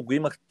 Защото го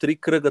имах 3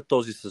 кръга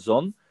този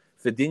сезон.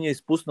 В единия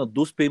изпусна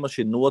Дуспе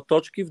имаше 0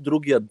 точки, в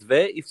другия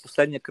 2 и в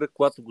последния кръг,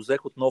 когато го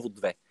взех, отново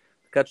 2.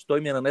 Така че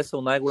той ми е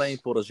нанесъл най-големи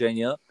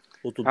поражения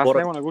от отбора.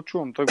 Аз него не го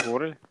чувам, той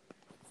говори ли?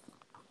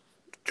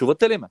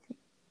 Чувате ли ме?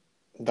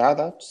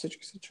 Да,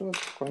 всички се чуват.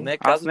 Не,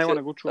 казвам, че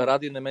не го чувам.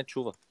 Ради не ме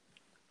чува.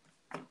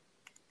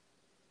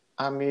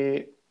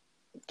 Ами,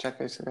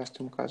 чакай, сега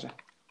ще му кажа.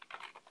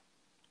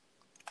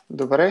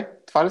 Добре,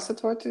 това ли са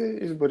твоите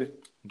избори?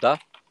 Да.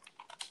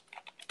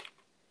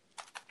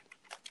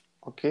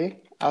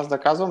 Окей, аз да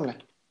казвам ли?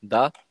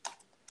 Да.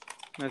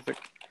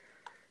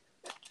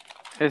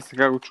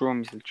 Сега го чувам,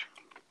 мисля, че.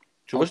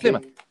 Чуваш ли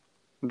ме?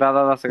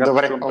 Да, сега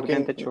добре,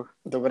 чувам, те чувах.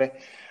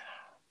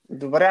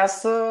 Добре,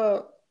 аз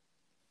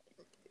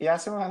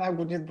имам една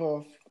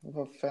гонитба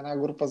в една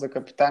група за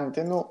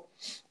капитаните, но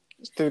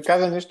ще ви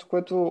кажа нещо,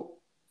 което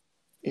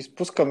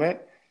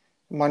изпускаме.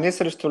 Мане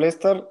срещу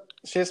Лестър,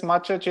 6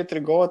 мача,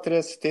 4 гола, 3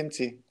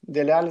 асистенции.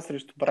 Дели Али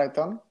срещу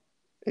Брайтън,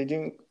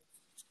 1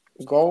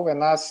 гол,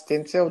 1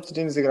 асистенция от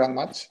един изигран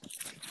матч.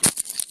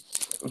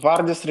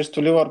 Варди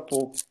срещу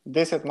Ливърпул,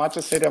 10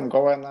 мача, 7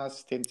 гола, 1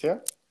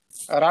 асистенция.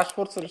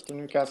 Рашфорд срещу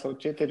Нюкасъл,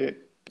 4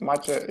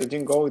 мача,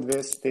 1 гол и 2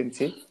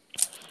 асистенции.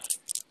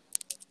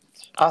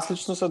 Аз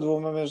лично се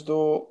двумя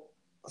между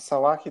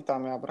Салах и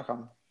Тами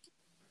Абрахам.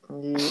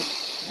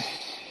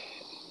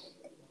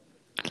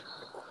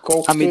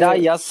 Ами да,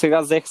 и аз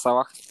сега взех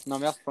Салах на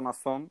мястото на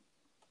Сон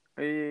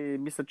и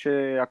мисля,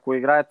 че ако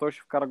играе, той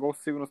ще вкара гол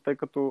със сигурност, тъй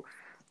като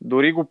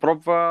дори го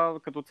пробва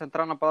като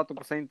централен нападател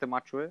последните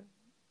мачове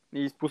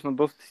и изпусна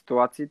доста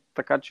ситуации,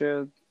 така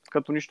че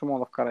като нищо мога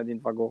да вкара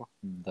 1-2 гола.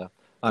 Да.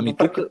 Ами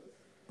тук...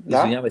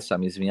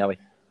 Извинявай.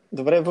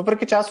 Добре,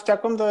 въпреки че аз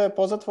очаквам да е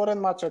по-затворен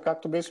матч,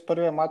 както беше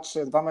първия матч,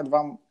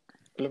 2-2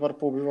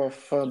 Ливърпул би в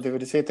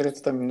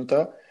 93-та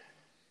минута.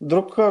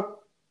 Друг,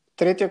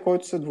 третия,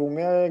 който се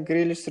двумя е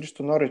Грилиш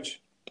срещу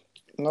Норич.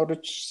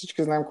 Норич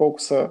всички знаем колко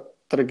са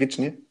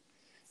трагични.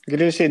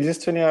 Грилиш е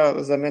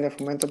единствения за мен в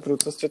момента при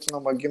отсъствието на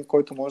Магин,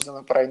 който може да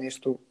направи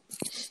нещо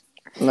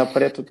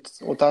напред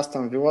от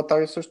Астън Вила.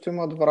 Той също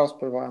има добра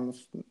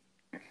успеваемост.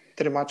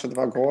 3 мача,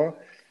 2 гола.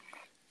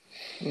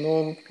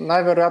 Но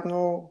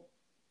най-вероятно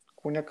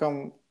клоня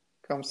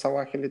към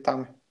Салах или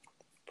Тами.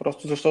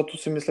 Просто защото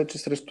си мисля, че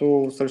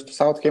срещу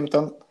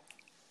Саутхемптън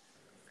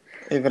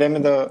е време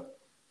да...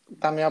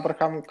 Тами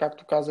Абрахам,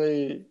 както каза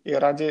и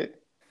Ради,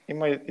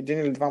 има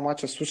 1 или 2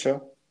 мача суша.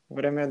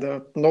 Време е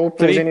да... Много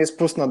положение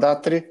изпусна.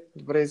 Да, 3.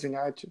 Добре,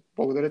 извинявайте.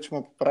 Благодаря, че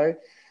ме поправи.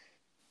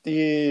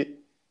 И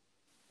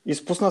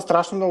изпусна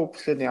страшно много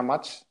последния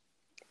матч.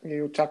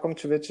 И очаквам,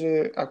 че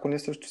вече, ако не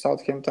срещу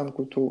Саутхемптън,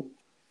 които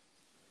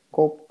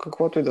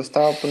каквото и да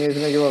става, поне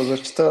винаги в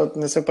защита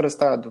не се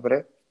представят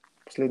добре.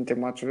 Последните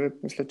мачове,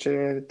 мисля, че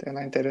е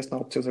една интересна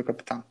опция за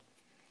капитан.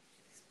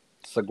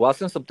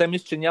 Съгласен съм. Те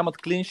мисля, че нямат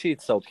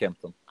клиншит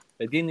Саутхемптън.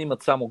 Един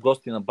имат само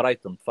гости на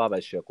Брайтън. Това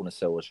беше, ако не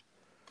се лъжа.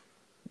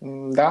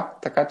 Да,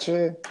 така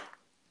че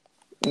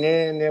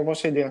не е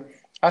лоша идея.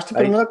 Аз ще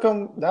премина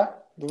към... Да,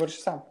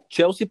 довърши сам.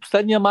 Челси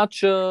последния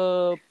матч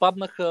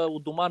паднаха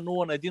от дома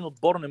 0-1 от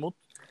Борнемут.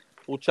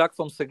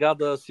 Очаквам сега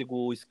да си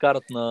го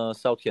изкарат на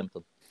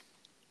Саутхемптън.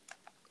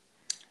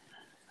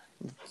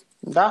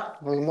 Да,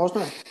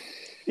 възможно е.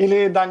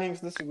 Или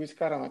Данингс да си го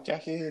изкара на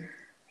тях и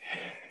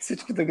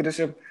всички да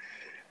грешим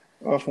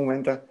в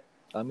момента.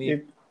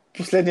 И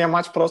последния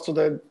матч просто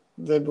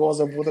да е било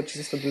заблуда, че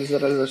се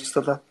стабилизира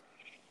защитата.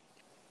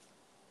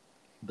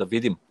 Да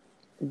видим.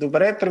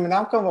 Добре,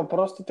 преминавам към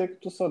въпросите, тъй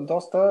като са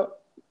доста.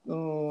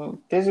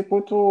 Тези,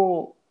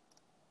 които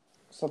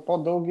са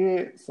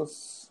по-дълги с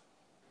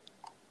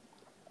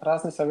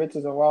разни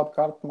съвети за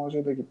Wildcard,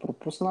 може да ги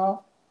пропусна.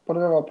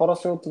 Първият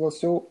въпрос е от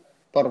Васил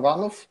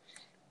Първанов.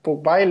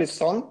 Погба или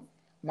Сон?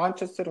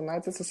 Манчестър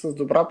Юнайтед са с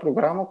добра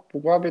програма.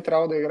 Погба би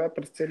трябвало да играе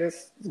през целия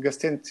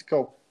сгъстен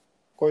цикъл,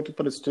 който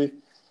предстои.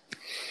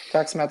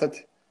 Как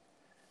смятате?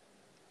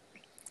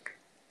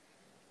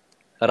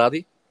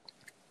 Ради?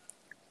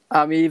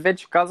 Ами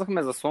вече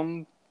казахме за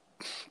Сон.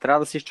 Трябва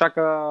да се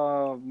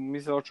изчака,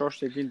 мисля, че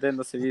още един ден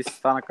да се види с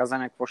това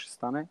наказание какво ще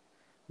стане.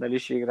 Дали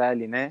ще играе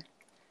или не.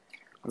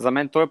 За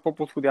мен той е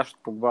по-подходящ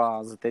от Погба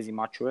за тези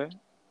матчове.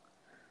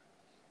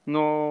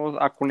 Но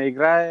ако не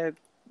играе,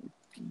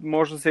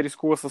 може да се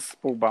рискува с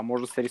Погба.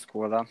 Може да се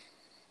рискува, да.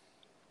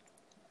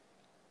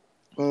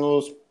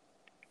 Но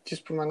ти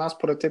спомена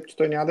според теб, че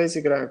той няма да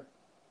изиграе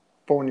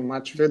пълни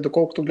матчове.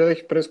 Доколкото гледах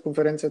и през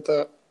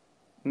конференцията.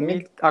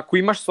 Ако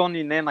имаш Сон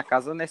и не е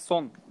наказан, е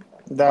Сон.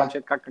 Да.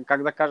 Обаче,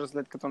 как да кажа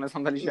след като не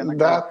знам дали ще е наказан?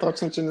 Да,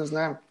 точно, че не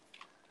знаем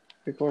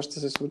какво ще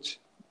се случи.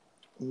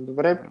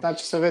 Добре,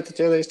 значи съветът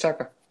е да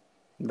изчака.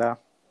 Да.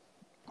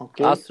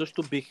 Okay. Аз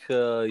също бих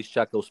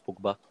изчакал с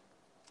Погба.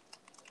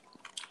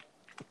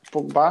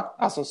 Погба,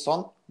 а с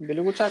Сон? Би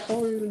ли го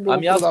чакал или би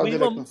Ами го продал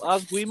директно?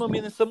 аз го имам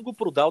и не съм го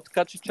продал,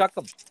 така че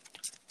чакам.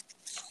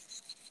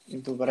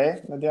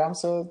 Добре, надявам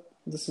се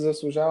да се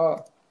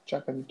заслужава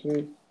чакането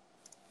и...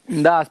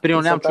 Да, аз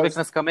примерно нямам Тази- човек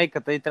на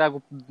скамейката и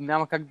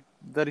няма как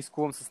да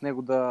рискувам с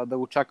него да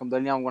го чакам,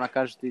 дали няма го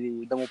накажат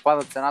или да му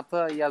пада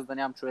цената и аз да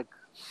нямам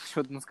човек,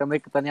 защото на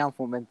скамейката нямам в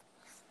момента.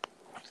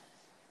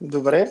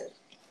 Добре.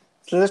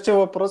 Следващия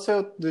въпрос е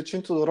от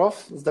Дочин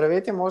Тодоров.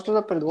 Здравейте, може ли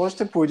да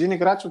предложите по един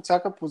играч от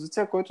всяка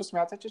позиция, който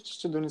смятате, че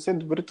ще донесе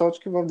добри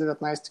точки в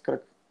 19-ти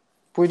кръг?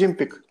 По един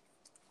пик.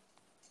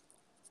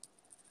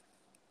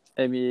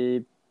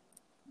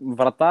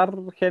 Вратар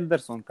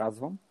Хендерсон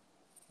казвам.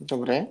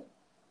 Добре.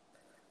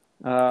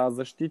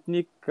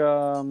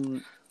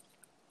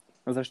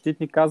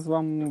 Защитник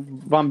казвам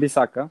Ван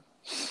Бисака.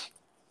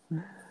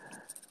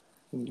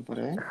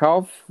 Добре.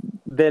 Халф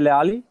Деле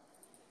Али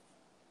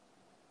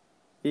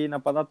и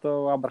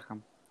нападател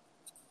Абрахам.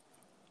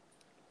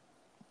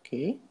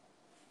 Окей.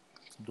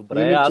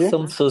 Добре, Или аз ти?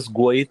 съм с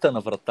Гуаита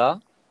на врата.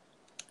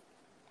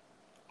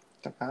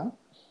 Така.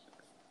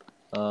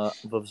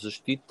 В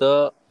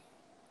защита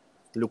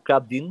Люка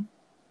Дин,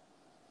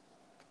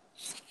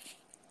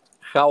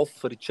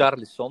 Халф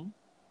Ричарлисон.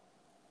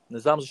 Не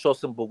знам защо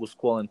съм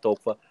благосклонен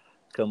толкова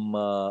към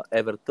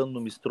Евертън, но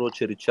ми струва,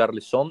 че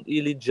Ричарлисон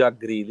или Джак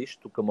Грилиш.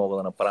 Тук мога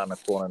да направя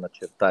наклонена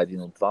черта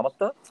един от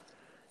двамата.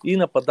 И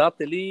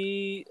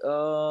нападатели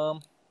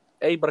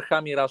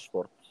Ейбрахам и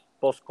Рашфорд.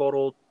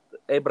 По-скоро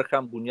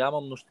Ейбрахам го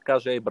нямам, но ще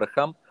кажа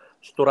Ейбрахам,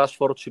 защото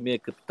Рашфорд ще ми е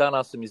капитан.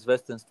 Аз съм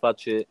известен с това,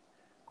 че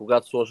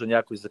когато сложа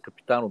някой за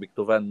капитан,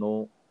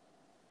 обикновено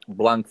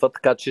бланква,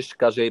 така че ще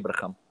кажа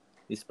Ейбрахам.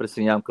 И се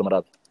присъединявам към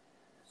Ради.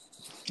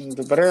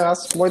 Добре,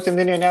 аз моите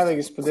мнения няма да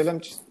ги споделям,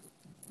 че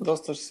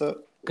доста ще са...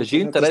 Кажи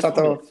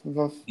интересно,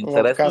 в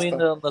интересно каста. и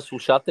на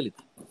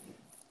слушателите.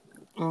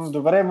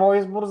 Добре, мой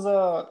избор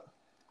за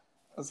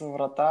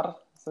вратар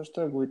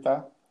също е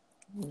Гуита.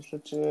 Мисля,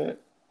 че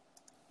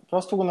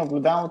просто го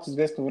наблюдавам от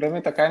известно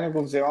време, така и не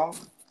го вземам.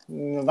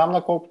 Не знам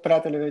на колко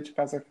приятели вече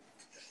казах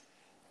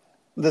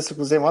да се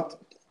го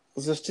вземат.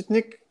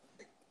 Защитник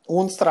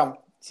Лундстрам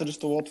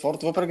срещу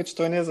Уотфорд, въпреки че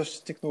той не е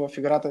защитник, но в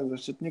играта е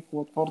защитник.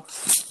 Уотфорд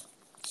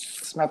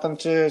смятам,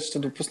 че ще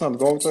допуснат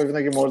гол, той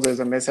винаги може да е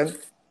замесен.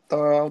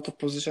 Той е out of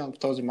position в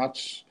този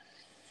матч.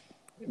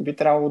 Би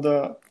трябвало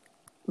да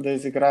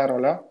изиграе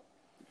роля.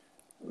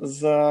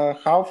 За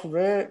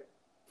халфове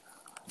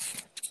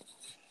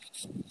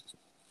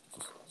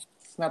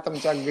смятам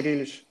Джак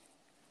Грилиш.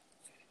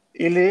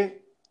 Или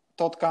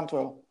Тод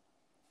Кантуел.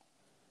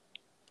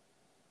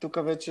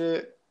 Тук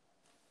вече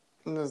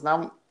не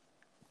знам.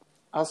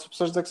 Аз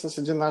обсъждах с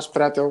един наш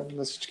приятел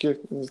на всички,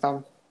 не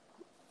знам,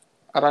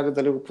 Ради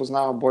дали го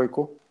познава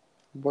Бойко.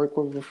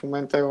 Бойко в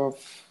момента е в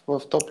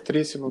топ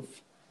 30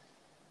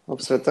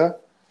 в света.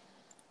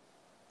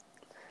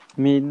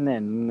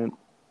 Не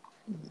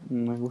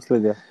го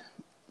следя.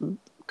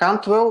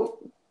 Кантуел,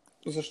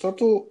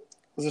 защото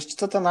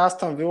защитата на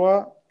Астън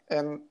Вила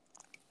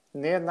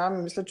не е една,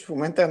 мисля, че в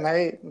момента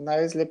е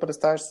най-зле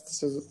представящата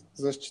се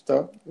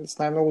защита, с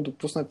най-много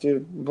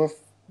допуснати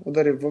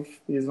удари в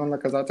и извън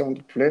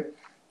наказателното поле.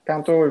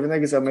 Кантуел е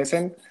винаги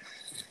замесен.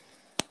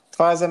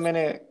 Това е за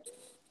мен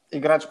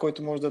играч,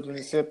 който може да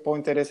донесе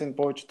по-интересен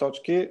повече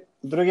точки.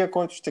 Другия,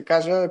 който ще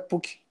кажа е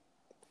Пуки.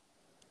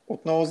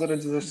 Отново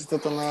заради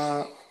защитата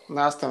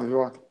на Астън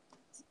Вила.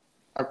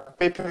 Ако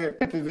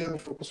Пепи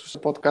Винов, ако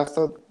слуша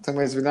подкаста, да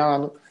ме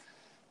извинява,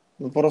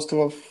 но просто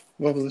в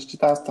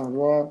защита Астън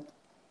Вила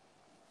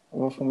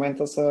в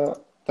момента са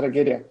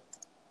трагедия.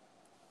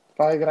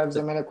 Това е играч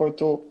за мен,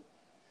 който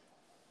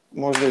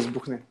може да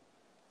избухне.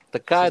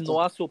 Така е, но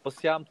аз се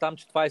опасявам там,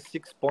 че това е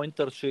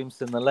six-pointer, ще им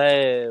се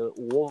налее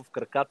улов в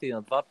краката и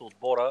на двата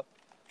отбора.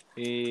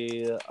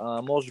 И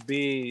може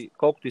би,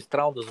 колкото и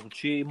странно да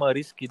звучи, има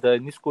риск и да е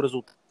ниско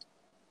резултат.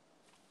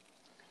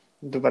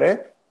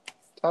 Добре,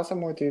 това са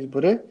моите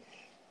избори.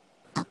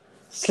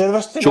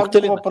 Следващите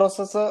няколко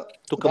въпроса са...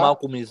 Тук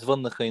малко ми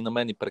извъннаха и на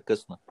мен и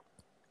прекъсна.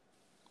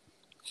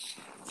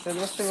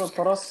 Следващите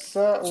въпроси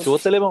са...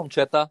 Чувате ли,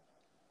 момчета?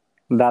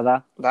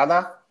 Да.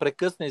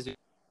 Прекъсна, извиня.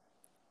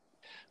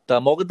 Та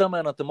могат да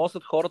ме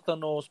натемосят хората,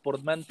 но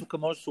според мен тук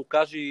може да се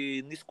окаже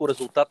и ниско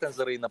резултатен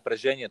заради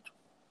напрежението.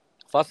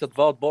 Това са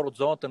два отбора от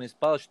зоната на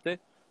изпадащите.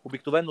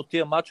 Обикновено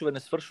тия мачове не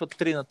свършват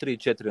 3-3 и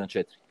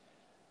 4-4.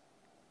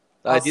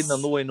 1 на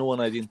 0 и 0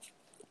 на 1.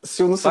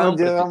 Силно се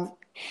надявам,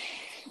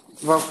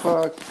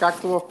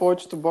 както в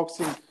повечето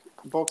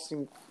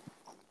боксинг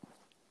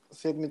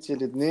седмици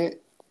или дни,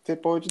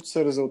 те повечето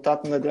са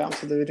резултатни. Надявам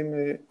се да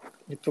видим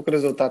и тук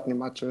резултатни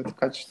матчове,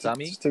 така че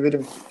ще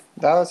видим.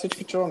 Да,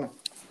 всички чуваме.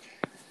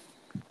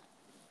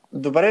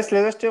 Добре,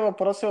 следващия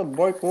въпрос е от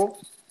Бойко.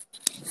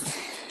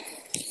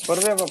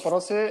 Първият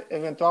въпрос е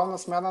евентуална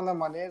смяна на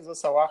Мане за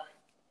Салах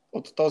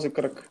от този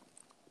кръг.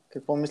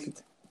 Какво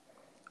мислите?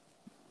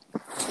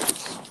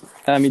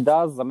 Ами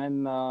да, за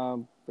мен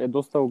е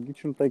доста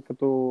логично, тъй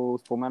като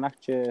споменах,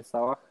 че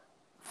Салах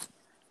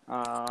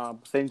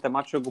последните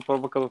матчове го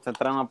пробва като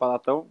централен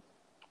нападател,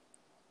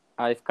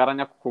 и вкара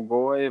няколко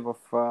гола и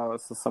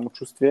със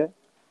самочувствие.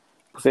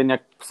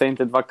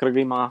 Последните 2 кръга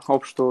има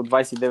общо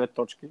 29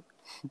 точки.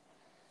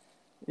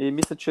 И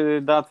мисля, че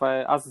да, това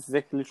е. Аз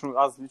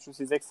лично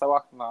си взех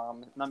Салах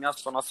на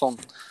мястото на Сон.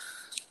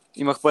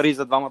 Имах пари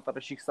за двамата,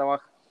 реших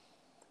Салах.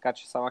 Така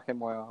че Салах е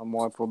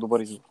моя по-добър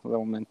избор за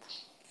момента.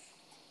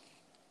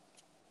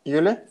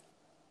 Юли?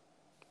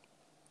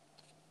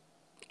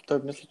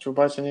 Той мисля, че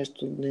обаче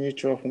нищо не ни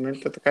чува в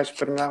момента, така че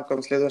преминавам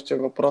към следващия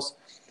въпрос.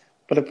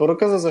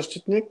 Препоръка за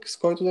защитник, с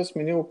който да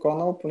смени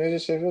О'Конъл, понеже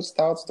Шефилд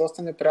стават с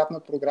доста неприятна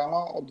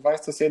програма от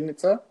 20-та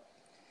седмица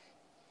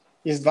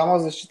и с двама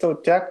защита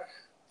от тях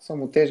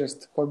само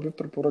тежест. Кой би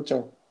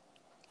препоръчал?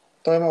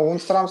 Той има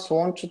Лунстрам,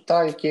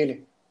 Слончута и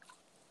Кели.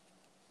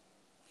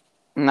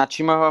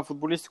 Значи има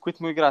футболисти,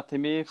 които му играят.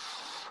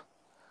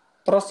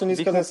 Просто не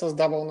иска да е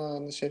създавал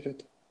на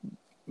Шефилд.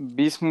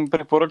 Би му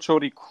препоръчал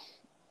Рико.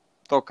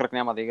 Той кръг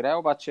няма да играе,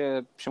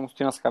 обаче ще му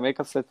стои на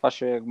скамейката, след това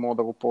ще мога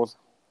да го ползва.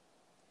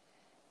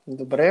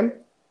 Добре.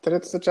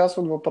 Третата част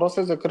от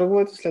въпроса е за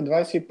кръговете след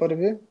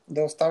 21-ви.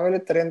 Да оставя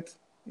ли Трент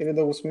или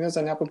да го сменя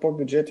за някой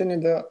по-бюджетен и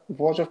да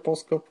вложа в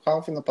по-скъп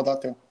халф и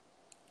нападател?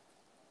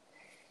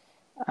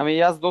 Ами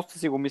аз доста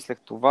си го мислех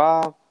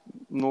това,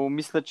 но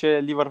мисля,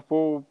 че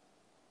Ливърпул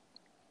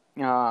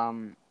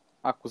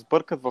ако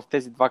сбъркат в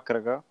тези 2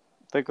 кръга,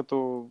 тъй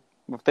като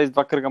в тези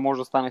 2 кръга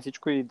може да стане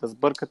всичко и да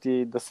сбъркат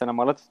и да се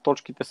намалят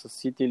точките с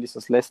Сити или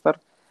с Лестър,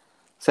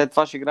 след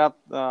това ще играят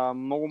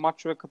много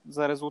матчове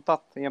за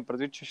резултат. Имам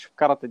предвид, че ще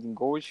вкарат 1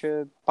 гол и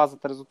ще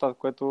пазят резултат,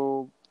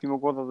 което би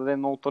могло да даде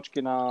много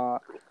точки на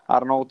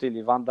Арнолд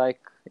или Ван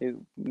Дайк и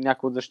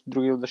някои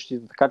други от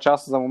защита. Така че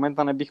аз за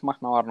момента не бих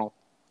махнал Арнолд.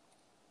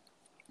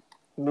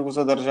 Би го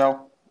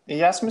задържал.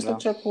 И аз мисля,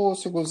 че ако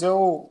си го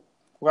взел,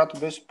 когато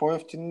беше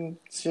по-ефтин,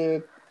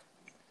 си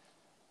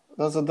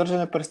за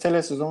задържане през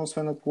целия сезон,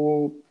 освен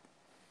ако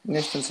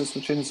нещо не се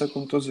случи, не са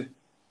контузии.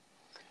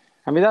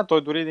 Ами да,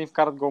 той дори да им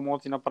вкарат гол, може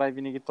да ти направи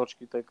винаги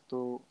точки, тъй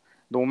като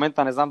до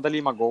момента не знам дали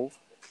има гол,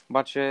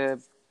 обаче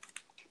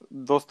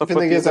доста пъти...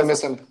 Винаги е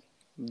замесен.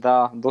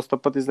 Да, доста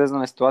пъти излезна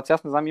на ситуация.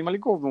 Аз не знам има ли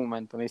гол до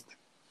момента, наистина.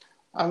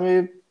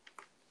 Ами,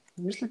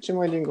 мисля, че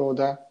има 1 гол,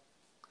 да.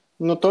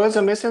 Но той е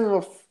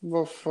замесен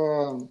в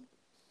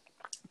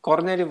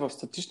корнери, в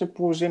статични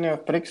положения,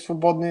 в преки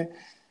свободни.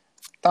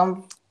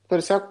 Там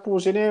при всяко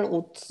положение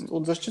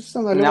от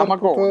защитата на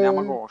Ливърпул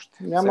няма гол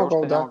още. Няма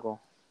гол, да. Няма гол.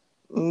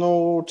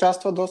 Но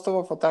участва доста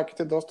в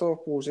атаките, доста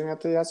в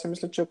положенията и аз си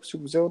мисля, че ако си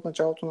го взел от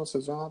началото на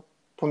сезона,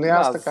 поне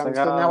аз така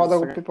мисля, няма да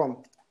го пипам.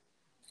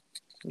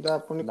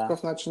 Да, по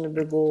никакъв начин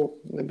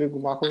не би го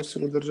махал и си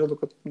го държа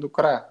до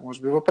края.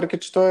 Може би, въпреки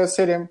че той е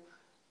 7,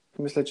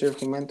 мисля, че е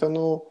в момента,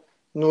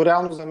 но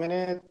реално за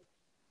мен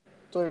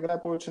той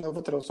играе повече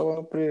навътре,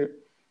 особено при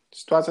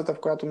ситуацията, в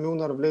която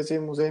Милнар влезе и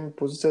му вземе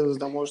позиция, за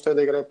да може той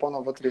да играе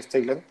по-навътре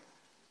изтеглен.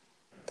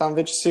 Там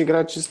вече се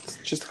играе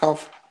чист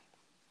халф.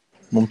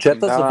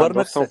 Момчета,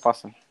 завърнах се.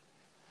 Опасен.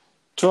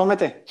 Чуваме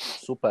те.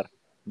 Супер.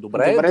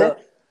 Добре. Да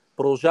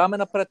продължаваме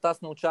напред.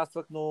 Аз не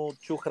участвах, но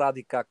чух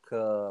Ради как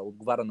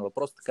отговаря на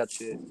въпрос, така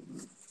че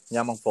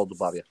нямам какво да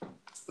добавя.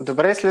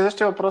 Добре,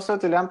 следващия въпрос е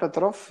от Илян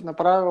Петров.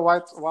 Направя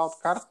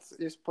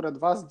wildcard и според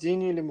вас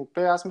Дини или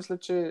Мопе? Аз мисля,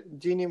 че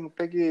Дини и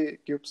Мопе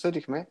ги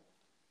обсъдихме.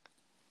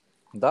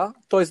 Да,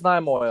 той знае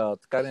моя,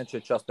 така или иначе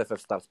е част от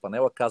FF Stars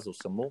панела, казал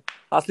съм му.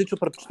 Аз лично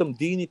предпочитам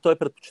Дини, той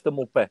предпочита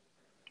Мопе.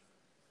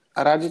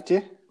 Ради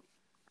ти?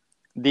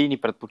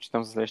 Дини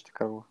предпочитам за следващите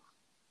кръгове.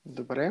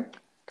 Добре,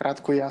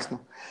 кратко и ясно.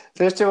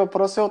 Следващия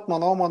въпрос е от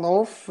Манол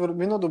Манолов.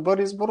 Мино добър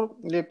избор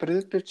ли е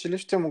преди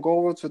печелившите му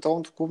голове от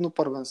световното клубно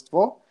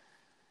първенство?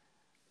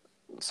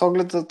 С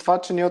оглед за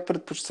това, че не е от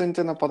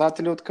предпочитаните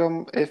нападатели от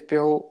към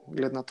FPL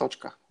гледна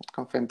точка, от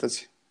към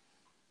фентази.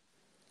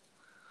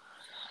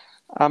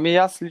 Ами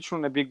аз лично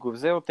не бих го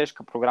взел.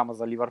 Тежка програма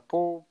за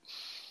Ливърпул.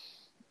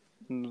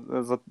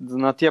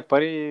 На тия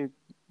пари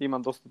има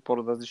доста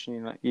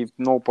по-различни и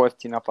много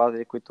по-евтини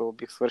нападатели, които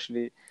бих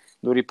свършили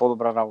дори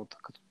по-добра работа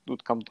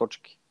от към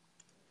точки.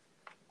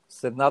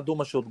 С една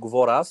дума ще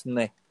отговоря аз.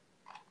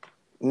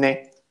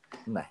 Не.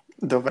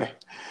 Добре.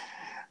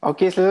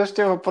 Окей,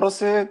 следващия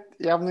въпрос е,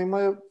 явно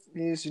има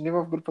и жени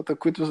в групата,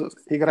 които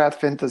играят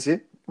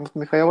фентази. От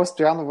Михаела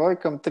Стоянова и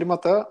към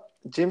тримата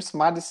Джеймс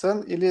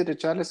Мадисън или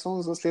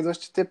Ричарлисон за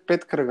следващите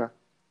 5 кръга.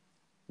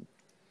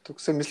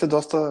 Тук се мисля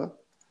доста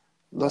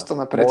доста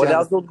напред. Мога ли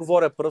аз да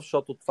отговоря пръв,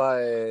 защото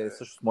това е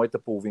също моята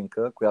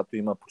половинка, която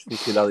има почти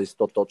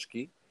 1100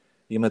 точки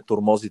и ме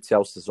тормози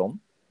цял сезон.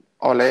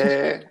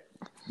 Оле!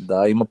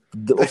 Да, има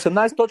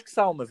 18 точки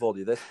само ме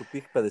води, де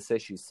стопих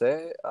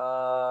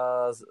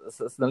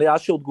 50-60. Нали,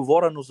 аз ще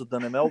отговоря, но за да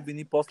не ме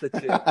обвини после,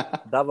 че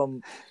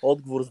давам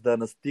отговор за да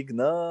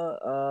настигна.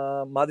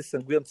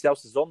 Мадисън го имам цял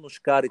сезон, но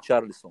ще кажа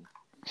Ричарлисон.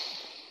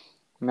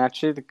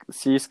 Значи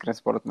си искрен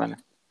според мен.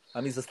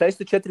 Ами за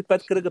следващите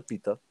 4-5 кръга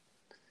пита.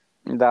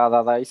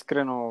 Да,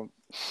 искрено.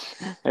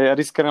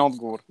 Искрен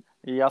отговор.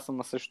 И аз съм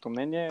на същото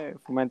мнение.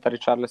 В момента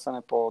Ричарлисън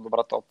е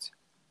по-добрата опция.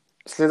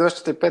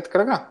 Следващите 5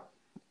 кръга?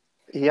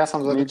 И аз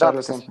съм за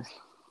Ричарлисън.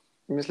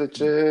 Мисля,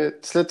 че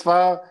след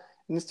това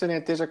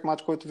единственият тежък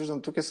матч, който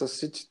виждам тук е с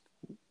Сити.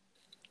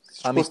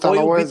 Всичко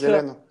останало е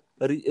зелено.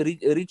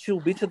 Ричи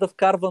обича да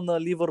вкарва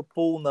на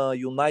Ливърпул, на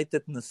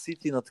Юнайтед, на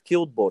Сити, на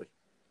такива отбори.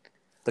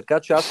 Така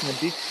че аз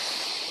не бих...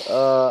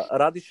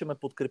 Ради ще ме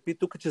подкрепи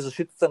тук, че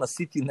защитата на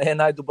Сити не е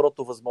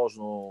най-добрата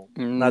възможна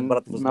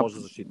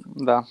защита.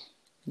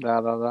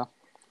 Да.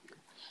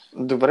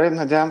 Добре,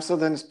 надявам се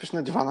да не спиш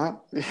на дивана.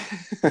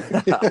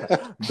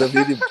 Да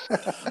видим.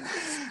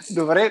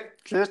 Добре,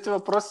 следващите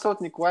въпроси са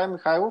от Николай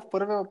Михайлов.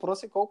 Първият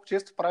въпрос е колко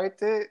често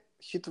правите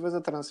хитове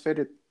за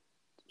трансфери?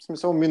 В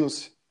смисъл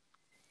минуси.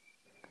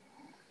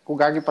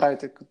 Кога ги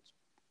правите?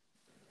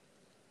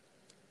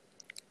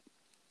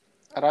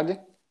 Ради?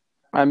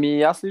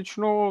 Ами аз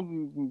лично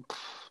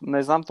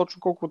не знам точно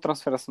колко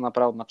трансфера съм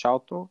направил от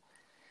началото,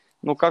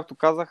 но както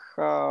казах,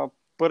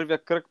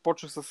 първия кръг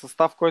почнах със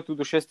състав, който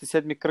до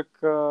 6-7 кръг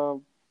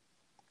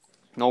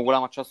много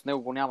голяма част от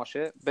него го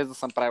нямаше, без да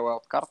съм правил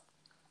wildcard,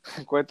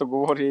 което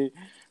говори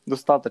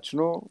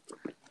достатъчно.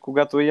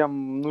 Когато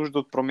имам нужда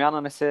от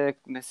промяна,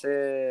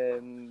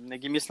 не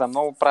ги мисля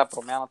много, правя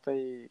промяната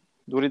и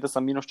дори да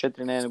съм минус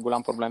 4 не е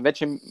голям проблем.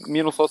 Вече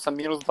минус 8,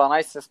 минус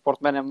 12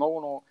 според мен е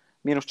много, но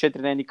минус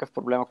 4 не е никакъв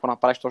проблем, ако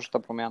направиш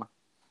точната промяна.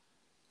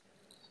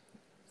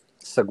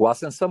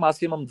 Съгласен съм,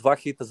 аз имам 2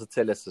 хита за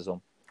целия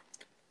сезон.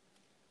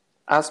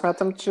 Аз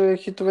смятам, че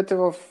хитовете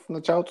в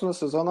началото на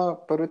сезона,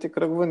 първите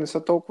кръгове не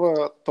са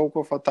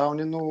толкова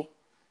фатални, но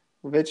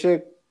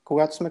вече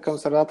когато сме към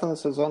средата на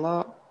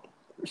сезона,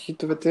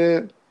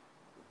 хитовете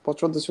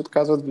почват да си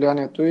отказват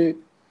влиянието и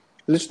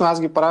лично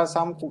аз ги правя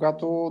само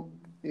когато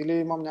или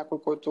имам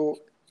някой, който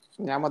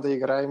няма да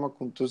играе, има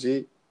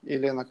контузии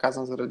или е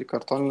наказан заради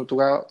картони, но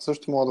тогава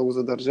също мога да го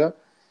задържа.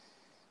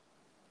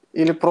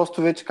 Или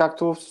просто вече,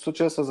 както в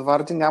случая с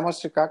Варди,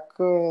 нямаше как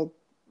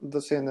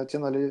да се ети,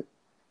 нали,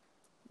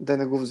 да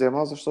не го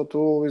взема,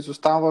 защото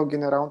изостава в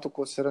генералното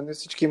класиране,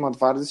 всички имат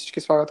Варди,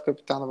 всички слагат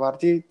капитан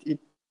Варди и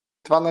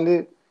това,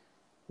 нали,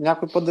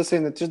 някой път да се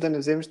енетиш, да не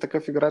вземеш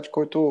такъв играч,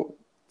 който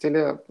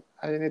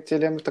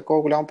целият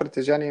такова голямо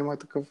притежание има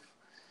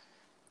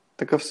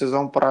такъв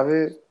сезон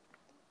прави.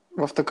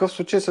 В такъв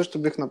случай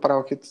също бих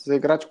направил хит за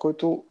играч,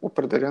 който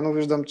определено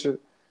виждам,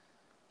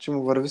 че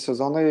му върви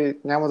сезона и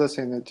няма да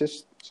се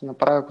енетиш. Ще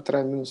направя, ако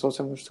трябва минус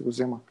 8, но ще го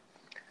взема.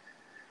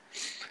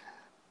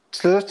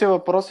 Следващия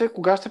въпрос е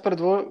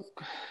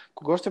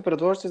кого ще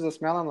предложите за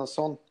смяна на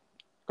Сон?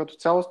 Като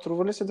цяло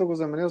струва ли се да го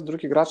заменя с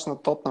друг играч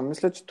на Тотнъм?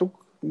 Мисля, че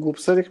тук го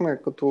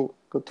обсъдихме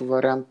като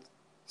вариант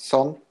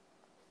Сон.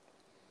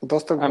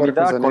 Доста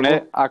говорихме за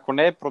него. Ако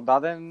не е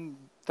продаден,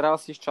 трябва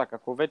да се изчака.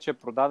 Ако вече е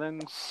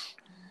продаден,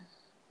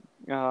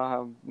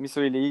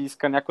 мисля или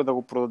иска някой да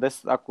го продаде,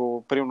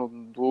 ако примерно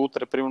до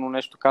утре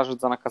нещо кажат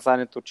за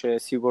наказанието, че е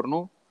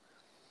сигурно,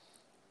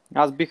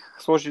 аз бих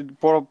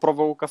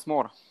пробвал Лукас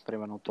Мора,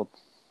 примерно от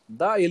Тотнъм.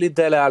 Да, или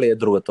Деле Али е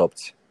другата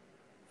опция.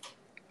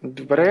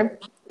 Добре.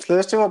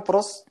 Следващия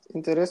въпрос,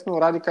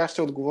 интересно, Ради как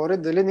ще отговори.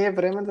 Дали не е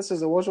време да се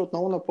заложи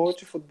отново на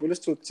повече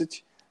футболисти от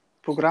Сити?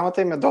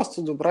 Програмата им е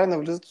доста добра и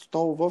навлизат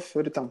отново в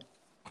ритъм.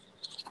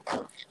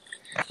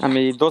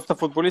 Ами, доста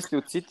футболисти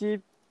от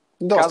Сити.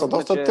 Доста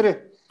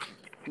 3.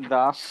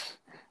 Да.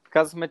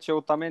 Казахме, че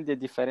Отаменди е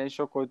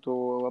диференшъл,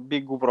 който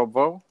би го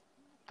пробвал,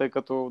 тъй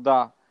като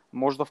да,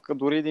 може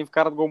дори да им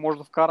вкарат гол, може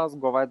да вкара, с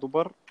глава е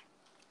добър.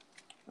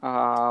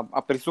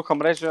 При суха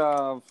мрежа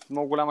в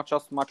много голяма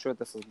част от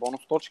мачовете с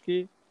бонус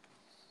точки.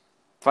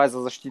 Това е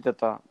за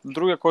защитата.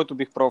 Другия, който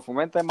бих пробвал в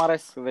момента е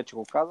Марес, вече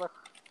го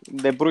казах.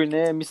 Де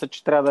Бруйне, мисля,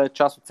 че трябва да е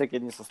част от всеки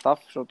един състав,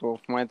 защото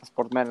в момента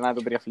според мен е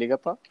най-добрия в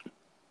лигата.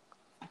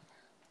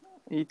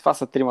 И това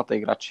са тримата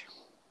играчи.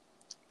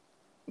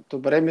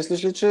 Добре,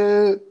 мислиш ли,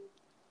 че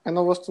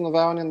едно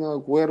възстановяване на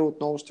Агуеро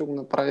отново ще го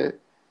направи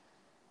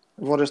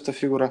водеща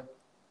фигура?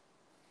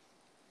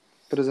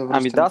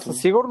 Ами да, със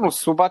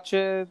сигурност,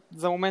 обаче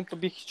за момента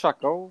бих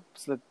изчакал.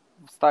 След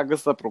тази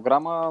гъста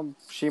програма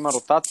ще има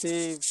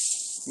ротации,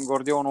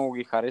 Гвардиола много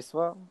ги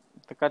харесва,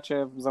 така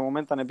че за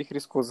момента не бих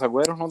рискувал за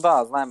Агуеро, но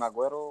да, знаем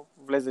Агуеро,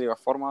 влезе ли във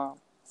форма,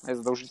 е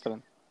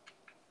задължителен.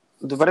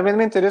 Добре, мен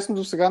е интересно,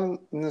 до сега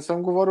не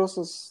съм говорил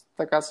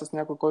с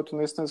някой, който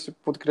наистина си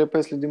подкрепя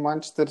и следи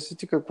Манчестър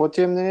Сити. Какво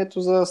ти е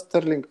мнението за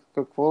Стърлинг?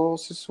 Какво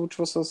се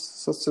случва с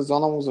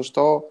сезона му?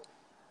 Защо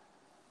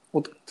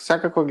от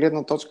всякаква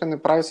гледна точка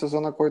не прави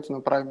сезона, който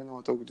направи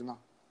миналата година?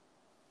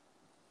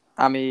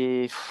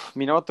 Ами,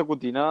 миналата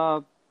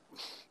година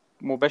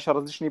му беше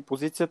различна и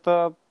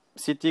позицията.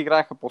 Сити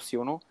играеха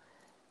по-силно.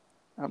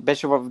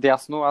 Беше в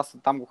дясно, аз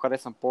там го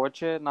харесвам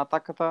повече на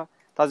атаката.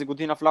 Тази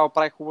година вляво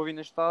прави хубави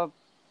неща.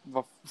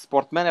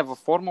 Според мен е във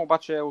форма,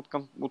 обаче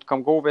от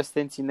към голови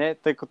асистенции не,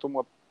 тъй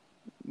като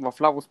в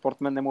ляво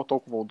според мен не му е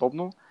толкова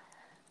удобно.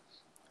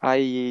 А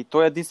и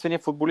той е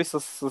единственият футболист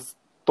с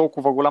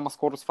толкова голяма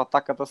скорост в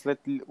атаката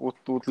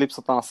от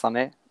липсата на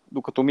Сане.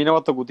 Докато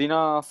миналата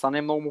година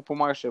Сане много му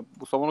помагаше.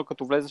 Особено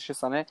като влезеше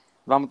Сане,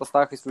 двамата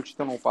ставаха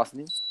изключително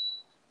опасни.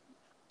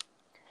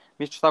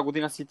 Мисля, че тази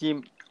година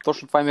Сити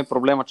точно това им е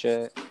проблема,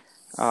 че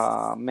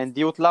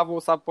Менди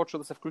отляво сега почва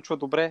да се включва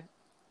добре,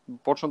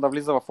 почна да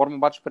влиза във форма,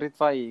 обаче преди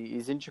това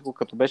и Зинчеко,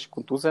 като беше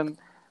контузен,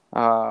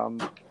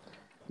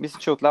 мисля,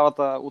 че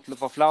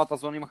в лявата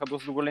зона имаха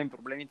доста големи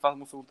проблеми и това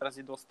му се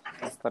отрази доста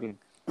на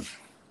Стърлинг.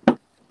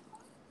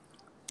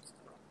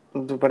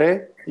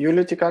 Добре.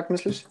 Юли, ти как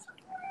мислиш?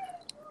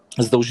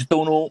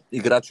 Задължително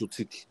играчи от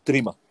Сити.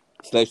 3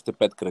 следващите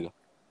 5 кръга.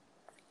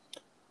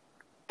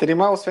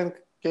 3, освен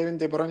Кевин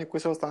Де Бройн, кои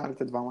са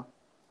останалите 2?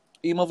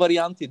 Има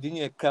варианти.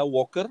 Единият е Кайл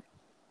Уокър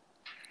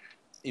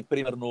и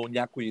примерно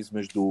някой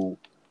измежду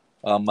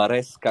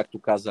Марес, както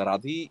каза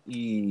Ради,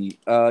 и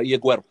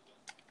Агуеро.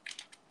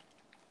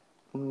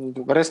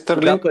 Добре,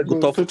 Стърлинг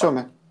го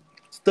включваме.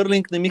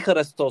 Стърлинг не ми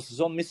хареса този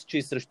сезон. Мисля, че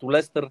и срещу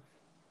Лестър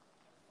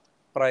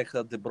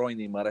правиха Де Бройн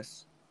и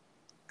Марес.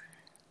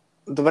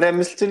 Добре,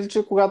 мислите ли,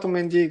 че когато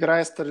Менди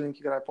играе, Стърлинг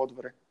играе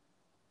по-добре?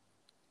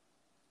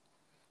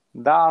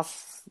 Да,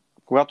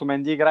 когато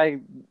Менди играе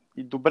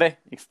и добре,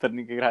 и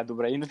Стърлинг играе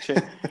добре. Иначе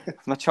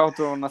в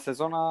началото на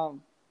сезона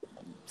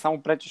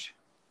само пречеше.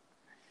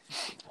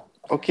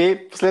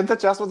 Окей, последната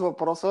част от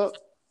въпроса.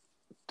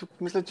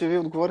 Тук мисля, че вие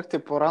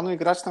отговорихте по-рано.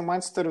 Играч на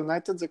Манчестър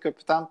Юнайтед за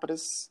капитан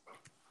през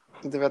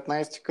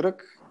 19-ти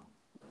кръг.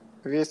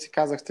 Вие си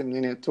казахте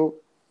мнението.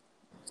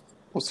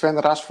 Освен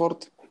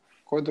Рашфорд,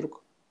 кой друг?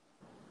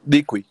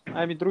 Никой.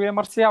 Другия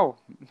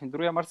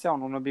Марсиал,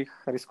 но не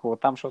бих рискувал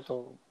там,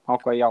 защото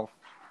малко е ялов.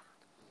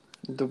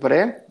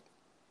 Добре.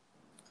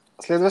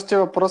 Следващия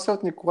въпрос е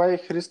от Николай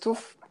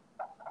Христов.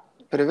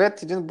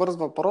 Привет, един бърз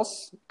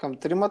въпрос към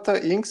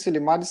тримата. Инкс или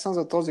Мадисън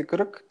за този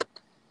кръг?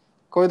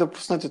 Кой да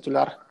пусне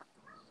титуляр?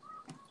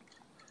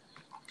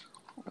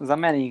 За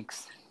мен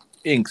Инкс.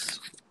 Инкс.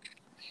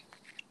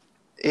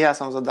 И аз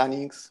съм за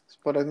Дани Инкс.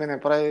 Според мен не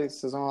прави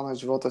сезона на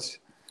живота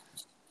си.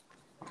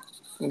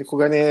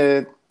 Никога не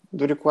е,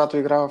 дори когато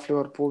играва в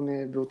Ливърпул,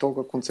 не е бил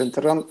толкова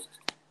концентриран.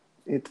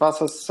 И това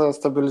с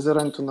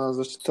стабилизирането на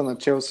защита на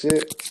Челси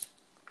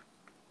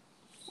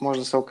може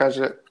да се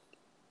окаже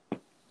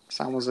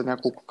само за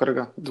няколко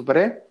кръга.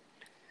 Добре.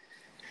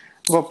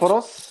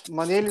 Въпрос: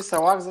 Мане или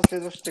Салах за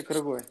следващите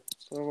кръгове?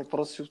 Това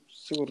въпрос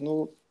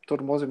сигурно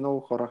тормози много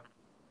хора.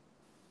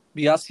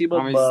 И аз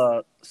имам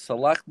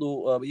Салах,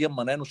 но имам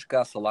Мане, но ще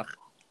кажа Салах.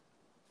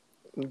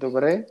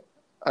 Добре.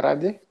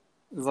 Ради?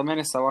 За мен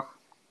е Салах.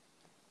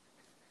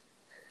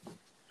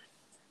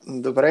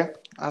 Добре.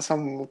 Аз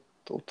съм от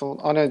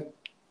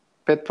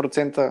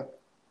 5%,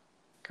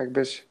 как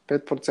беше?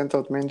 5%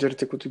 от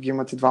менеджерите, които ги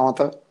имат и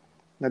двамата.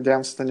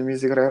 Надявам се да не ми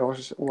изиграе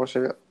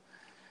лоша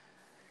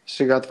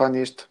шега това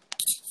нещо.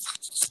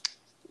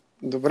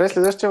 Добре,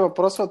 следващия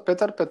въпрос е от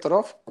Петър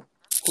Петров.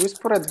 Кои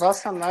според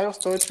вас са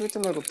най-устойчивите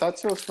на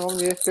ротация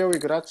основни FPL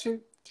играчи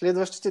в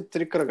следващите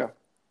 3 кръга?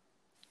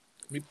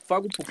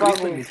 Това го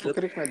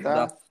покрихме,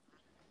 да.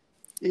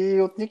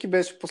 И от Ники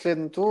беше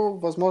последното.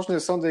 Възможно е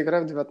Сън да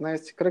играе в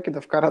 19-ти кръг и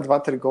да вкара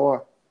 2-3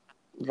 гола.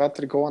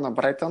 2-3 гола на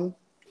Брайтън,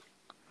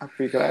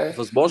 ако играе.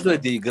 Възможно е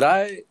да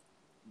играе,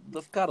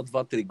 да вкара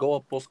 2-3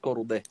 гола,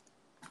 по-скоро де.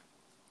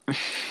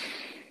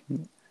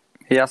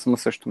 И аз съм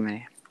също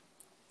мнение.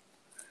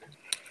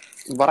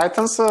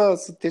 Брайтън са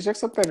тежък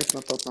съперник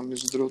на Тотнъм,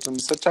 между другото. Не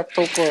са чак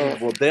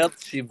толкова...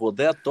 Ще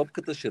владеят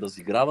топката, ще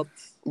разиграват.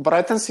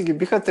 Брайтън си ги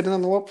биха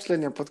 3-0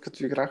 последния път,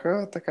 като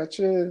играха, така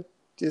че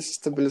те се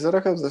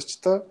стабилизираха в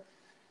защита.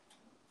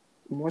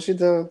 Може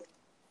да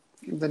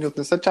ни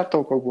отнесат чак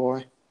толкова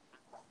голове.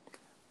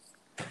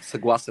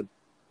 Съгласен.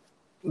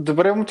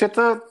 Добре,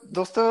 момчета,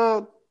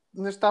 доста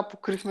неща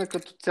покрихме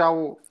като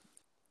цяло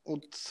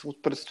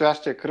от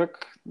предстоящия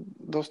кръг.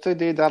 Доста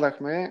идеи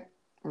дадахме.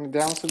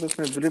 Надявам се да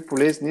сме били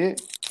полезни.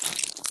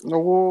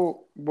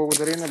 Много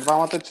благодаря на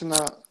двамата, че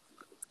на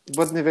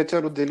бъдни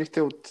вечер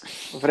отделихте от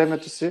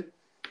времето си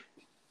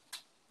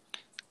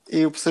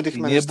и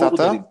обсъдихме нещата.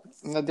 Благодарим.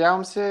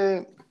 Надявам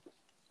се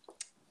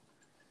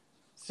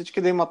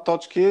всички да имат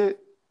точки,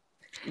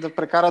 да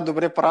прекарат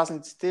добре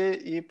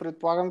празниците и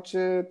предполагам,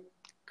 че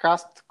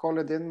каст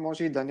коледен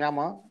може и да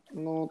няма,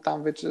 но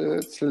там вече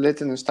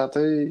следете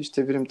нещата и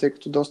ще видим, тъй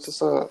като доста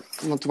са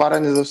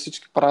натоварени за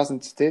всички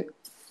празниците.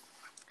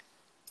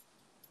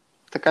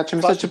 Така че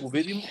мисля, че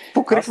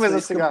покрихме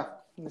за сега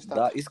нещата.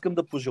 Да, искам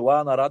да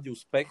пожелая на Ради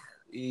успех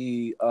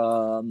и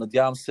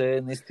надявам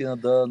се наистина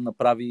да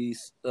направи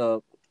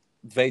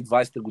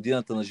 2020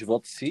 годината на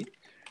живота си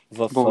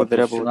в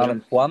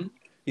професионален план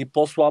и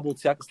по-слабо от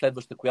всяка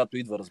следваща, която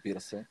идва,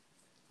 разбира се.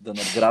 да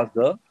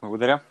надгражда.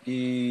 Благодаря.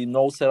 И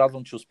много се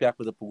радвам, че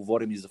успяхме да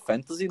поговорим и за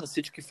фентази. На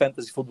всички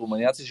фентази футбол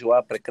маняци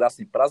желая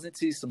прекрасни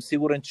празници и съм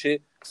сигурен, че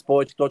с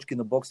повече точки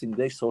на Boxing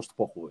Day ще са още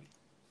по-хубави.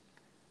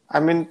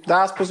 Ами да,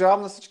 аз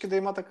пожелавам на всички да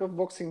има такъв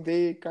Boxing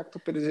Day, както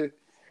преди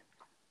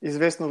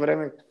известно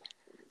време.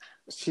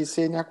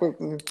 60 някой,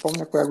 не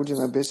помня коя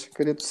година беше,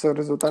 където са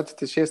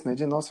резултатите 6 на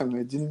 1, 8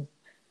 на 1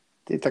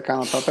 и така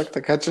нататък.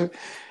 Така че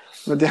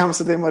надявам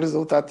се да има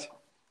резултати.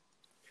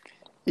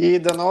 И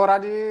дано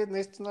ради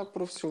наистина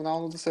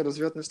професионално да се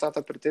развият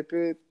нещата при теб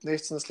и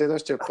наистина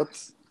следващия път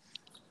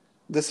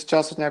да си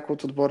част от някои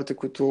от отборите,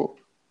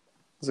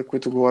 за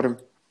които говорим.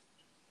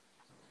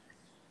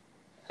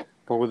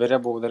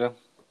 Благодаря.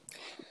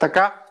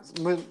 Така,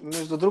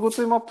 между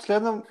другото има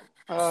последна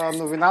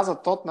новина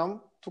за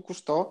Тотнам,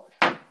 току-що.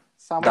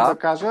 Само да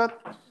кажа,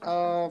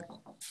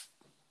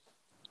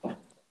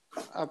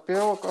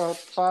 апел,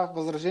 това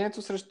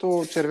възражението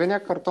срещу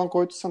червения картон,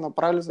 който са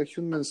направили за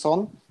Хюн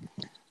Менсон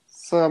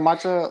с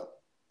мача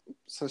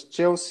с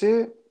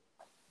Челси,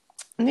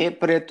 не е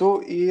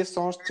прието и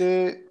Сон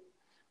ще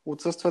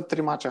отсъства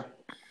 3 мача.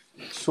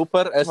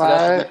 Супер,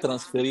 сега ще го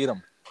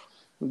трансферирам.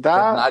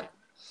 Да,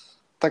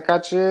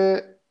 така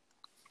че...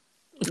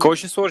 Кой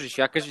ще сложиш?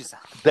 Я кажи са.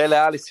 Деле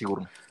Али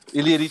сигурно.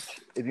 Или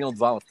Ричи, един от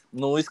двамата.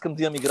 Но искам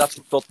да имам играч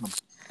от Тотнам.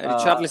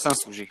 Ричарлисън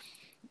служи.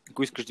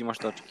 Ако искаш да имаш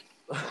точки.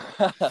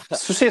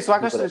 Слушай,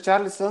 слагаш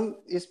Ричарлисън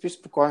и спиш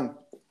спокойно.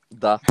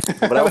 Да.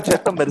 Добре,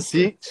 момчета,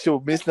 мерси. Ще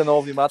обмисля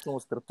много внимателно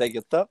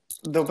стратегията.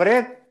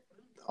 Добре,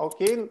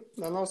 окей.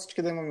 Дано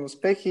всички да имаме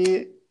успех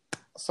и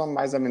Сон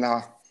май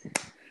заминава.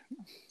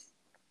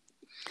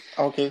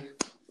 Окей.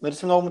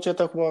 Мерси много,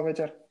 момчета. Хубава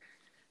вечер.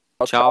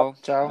 Чао.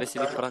 Чао.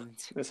 Весели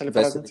празници. Весели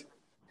празници.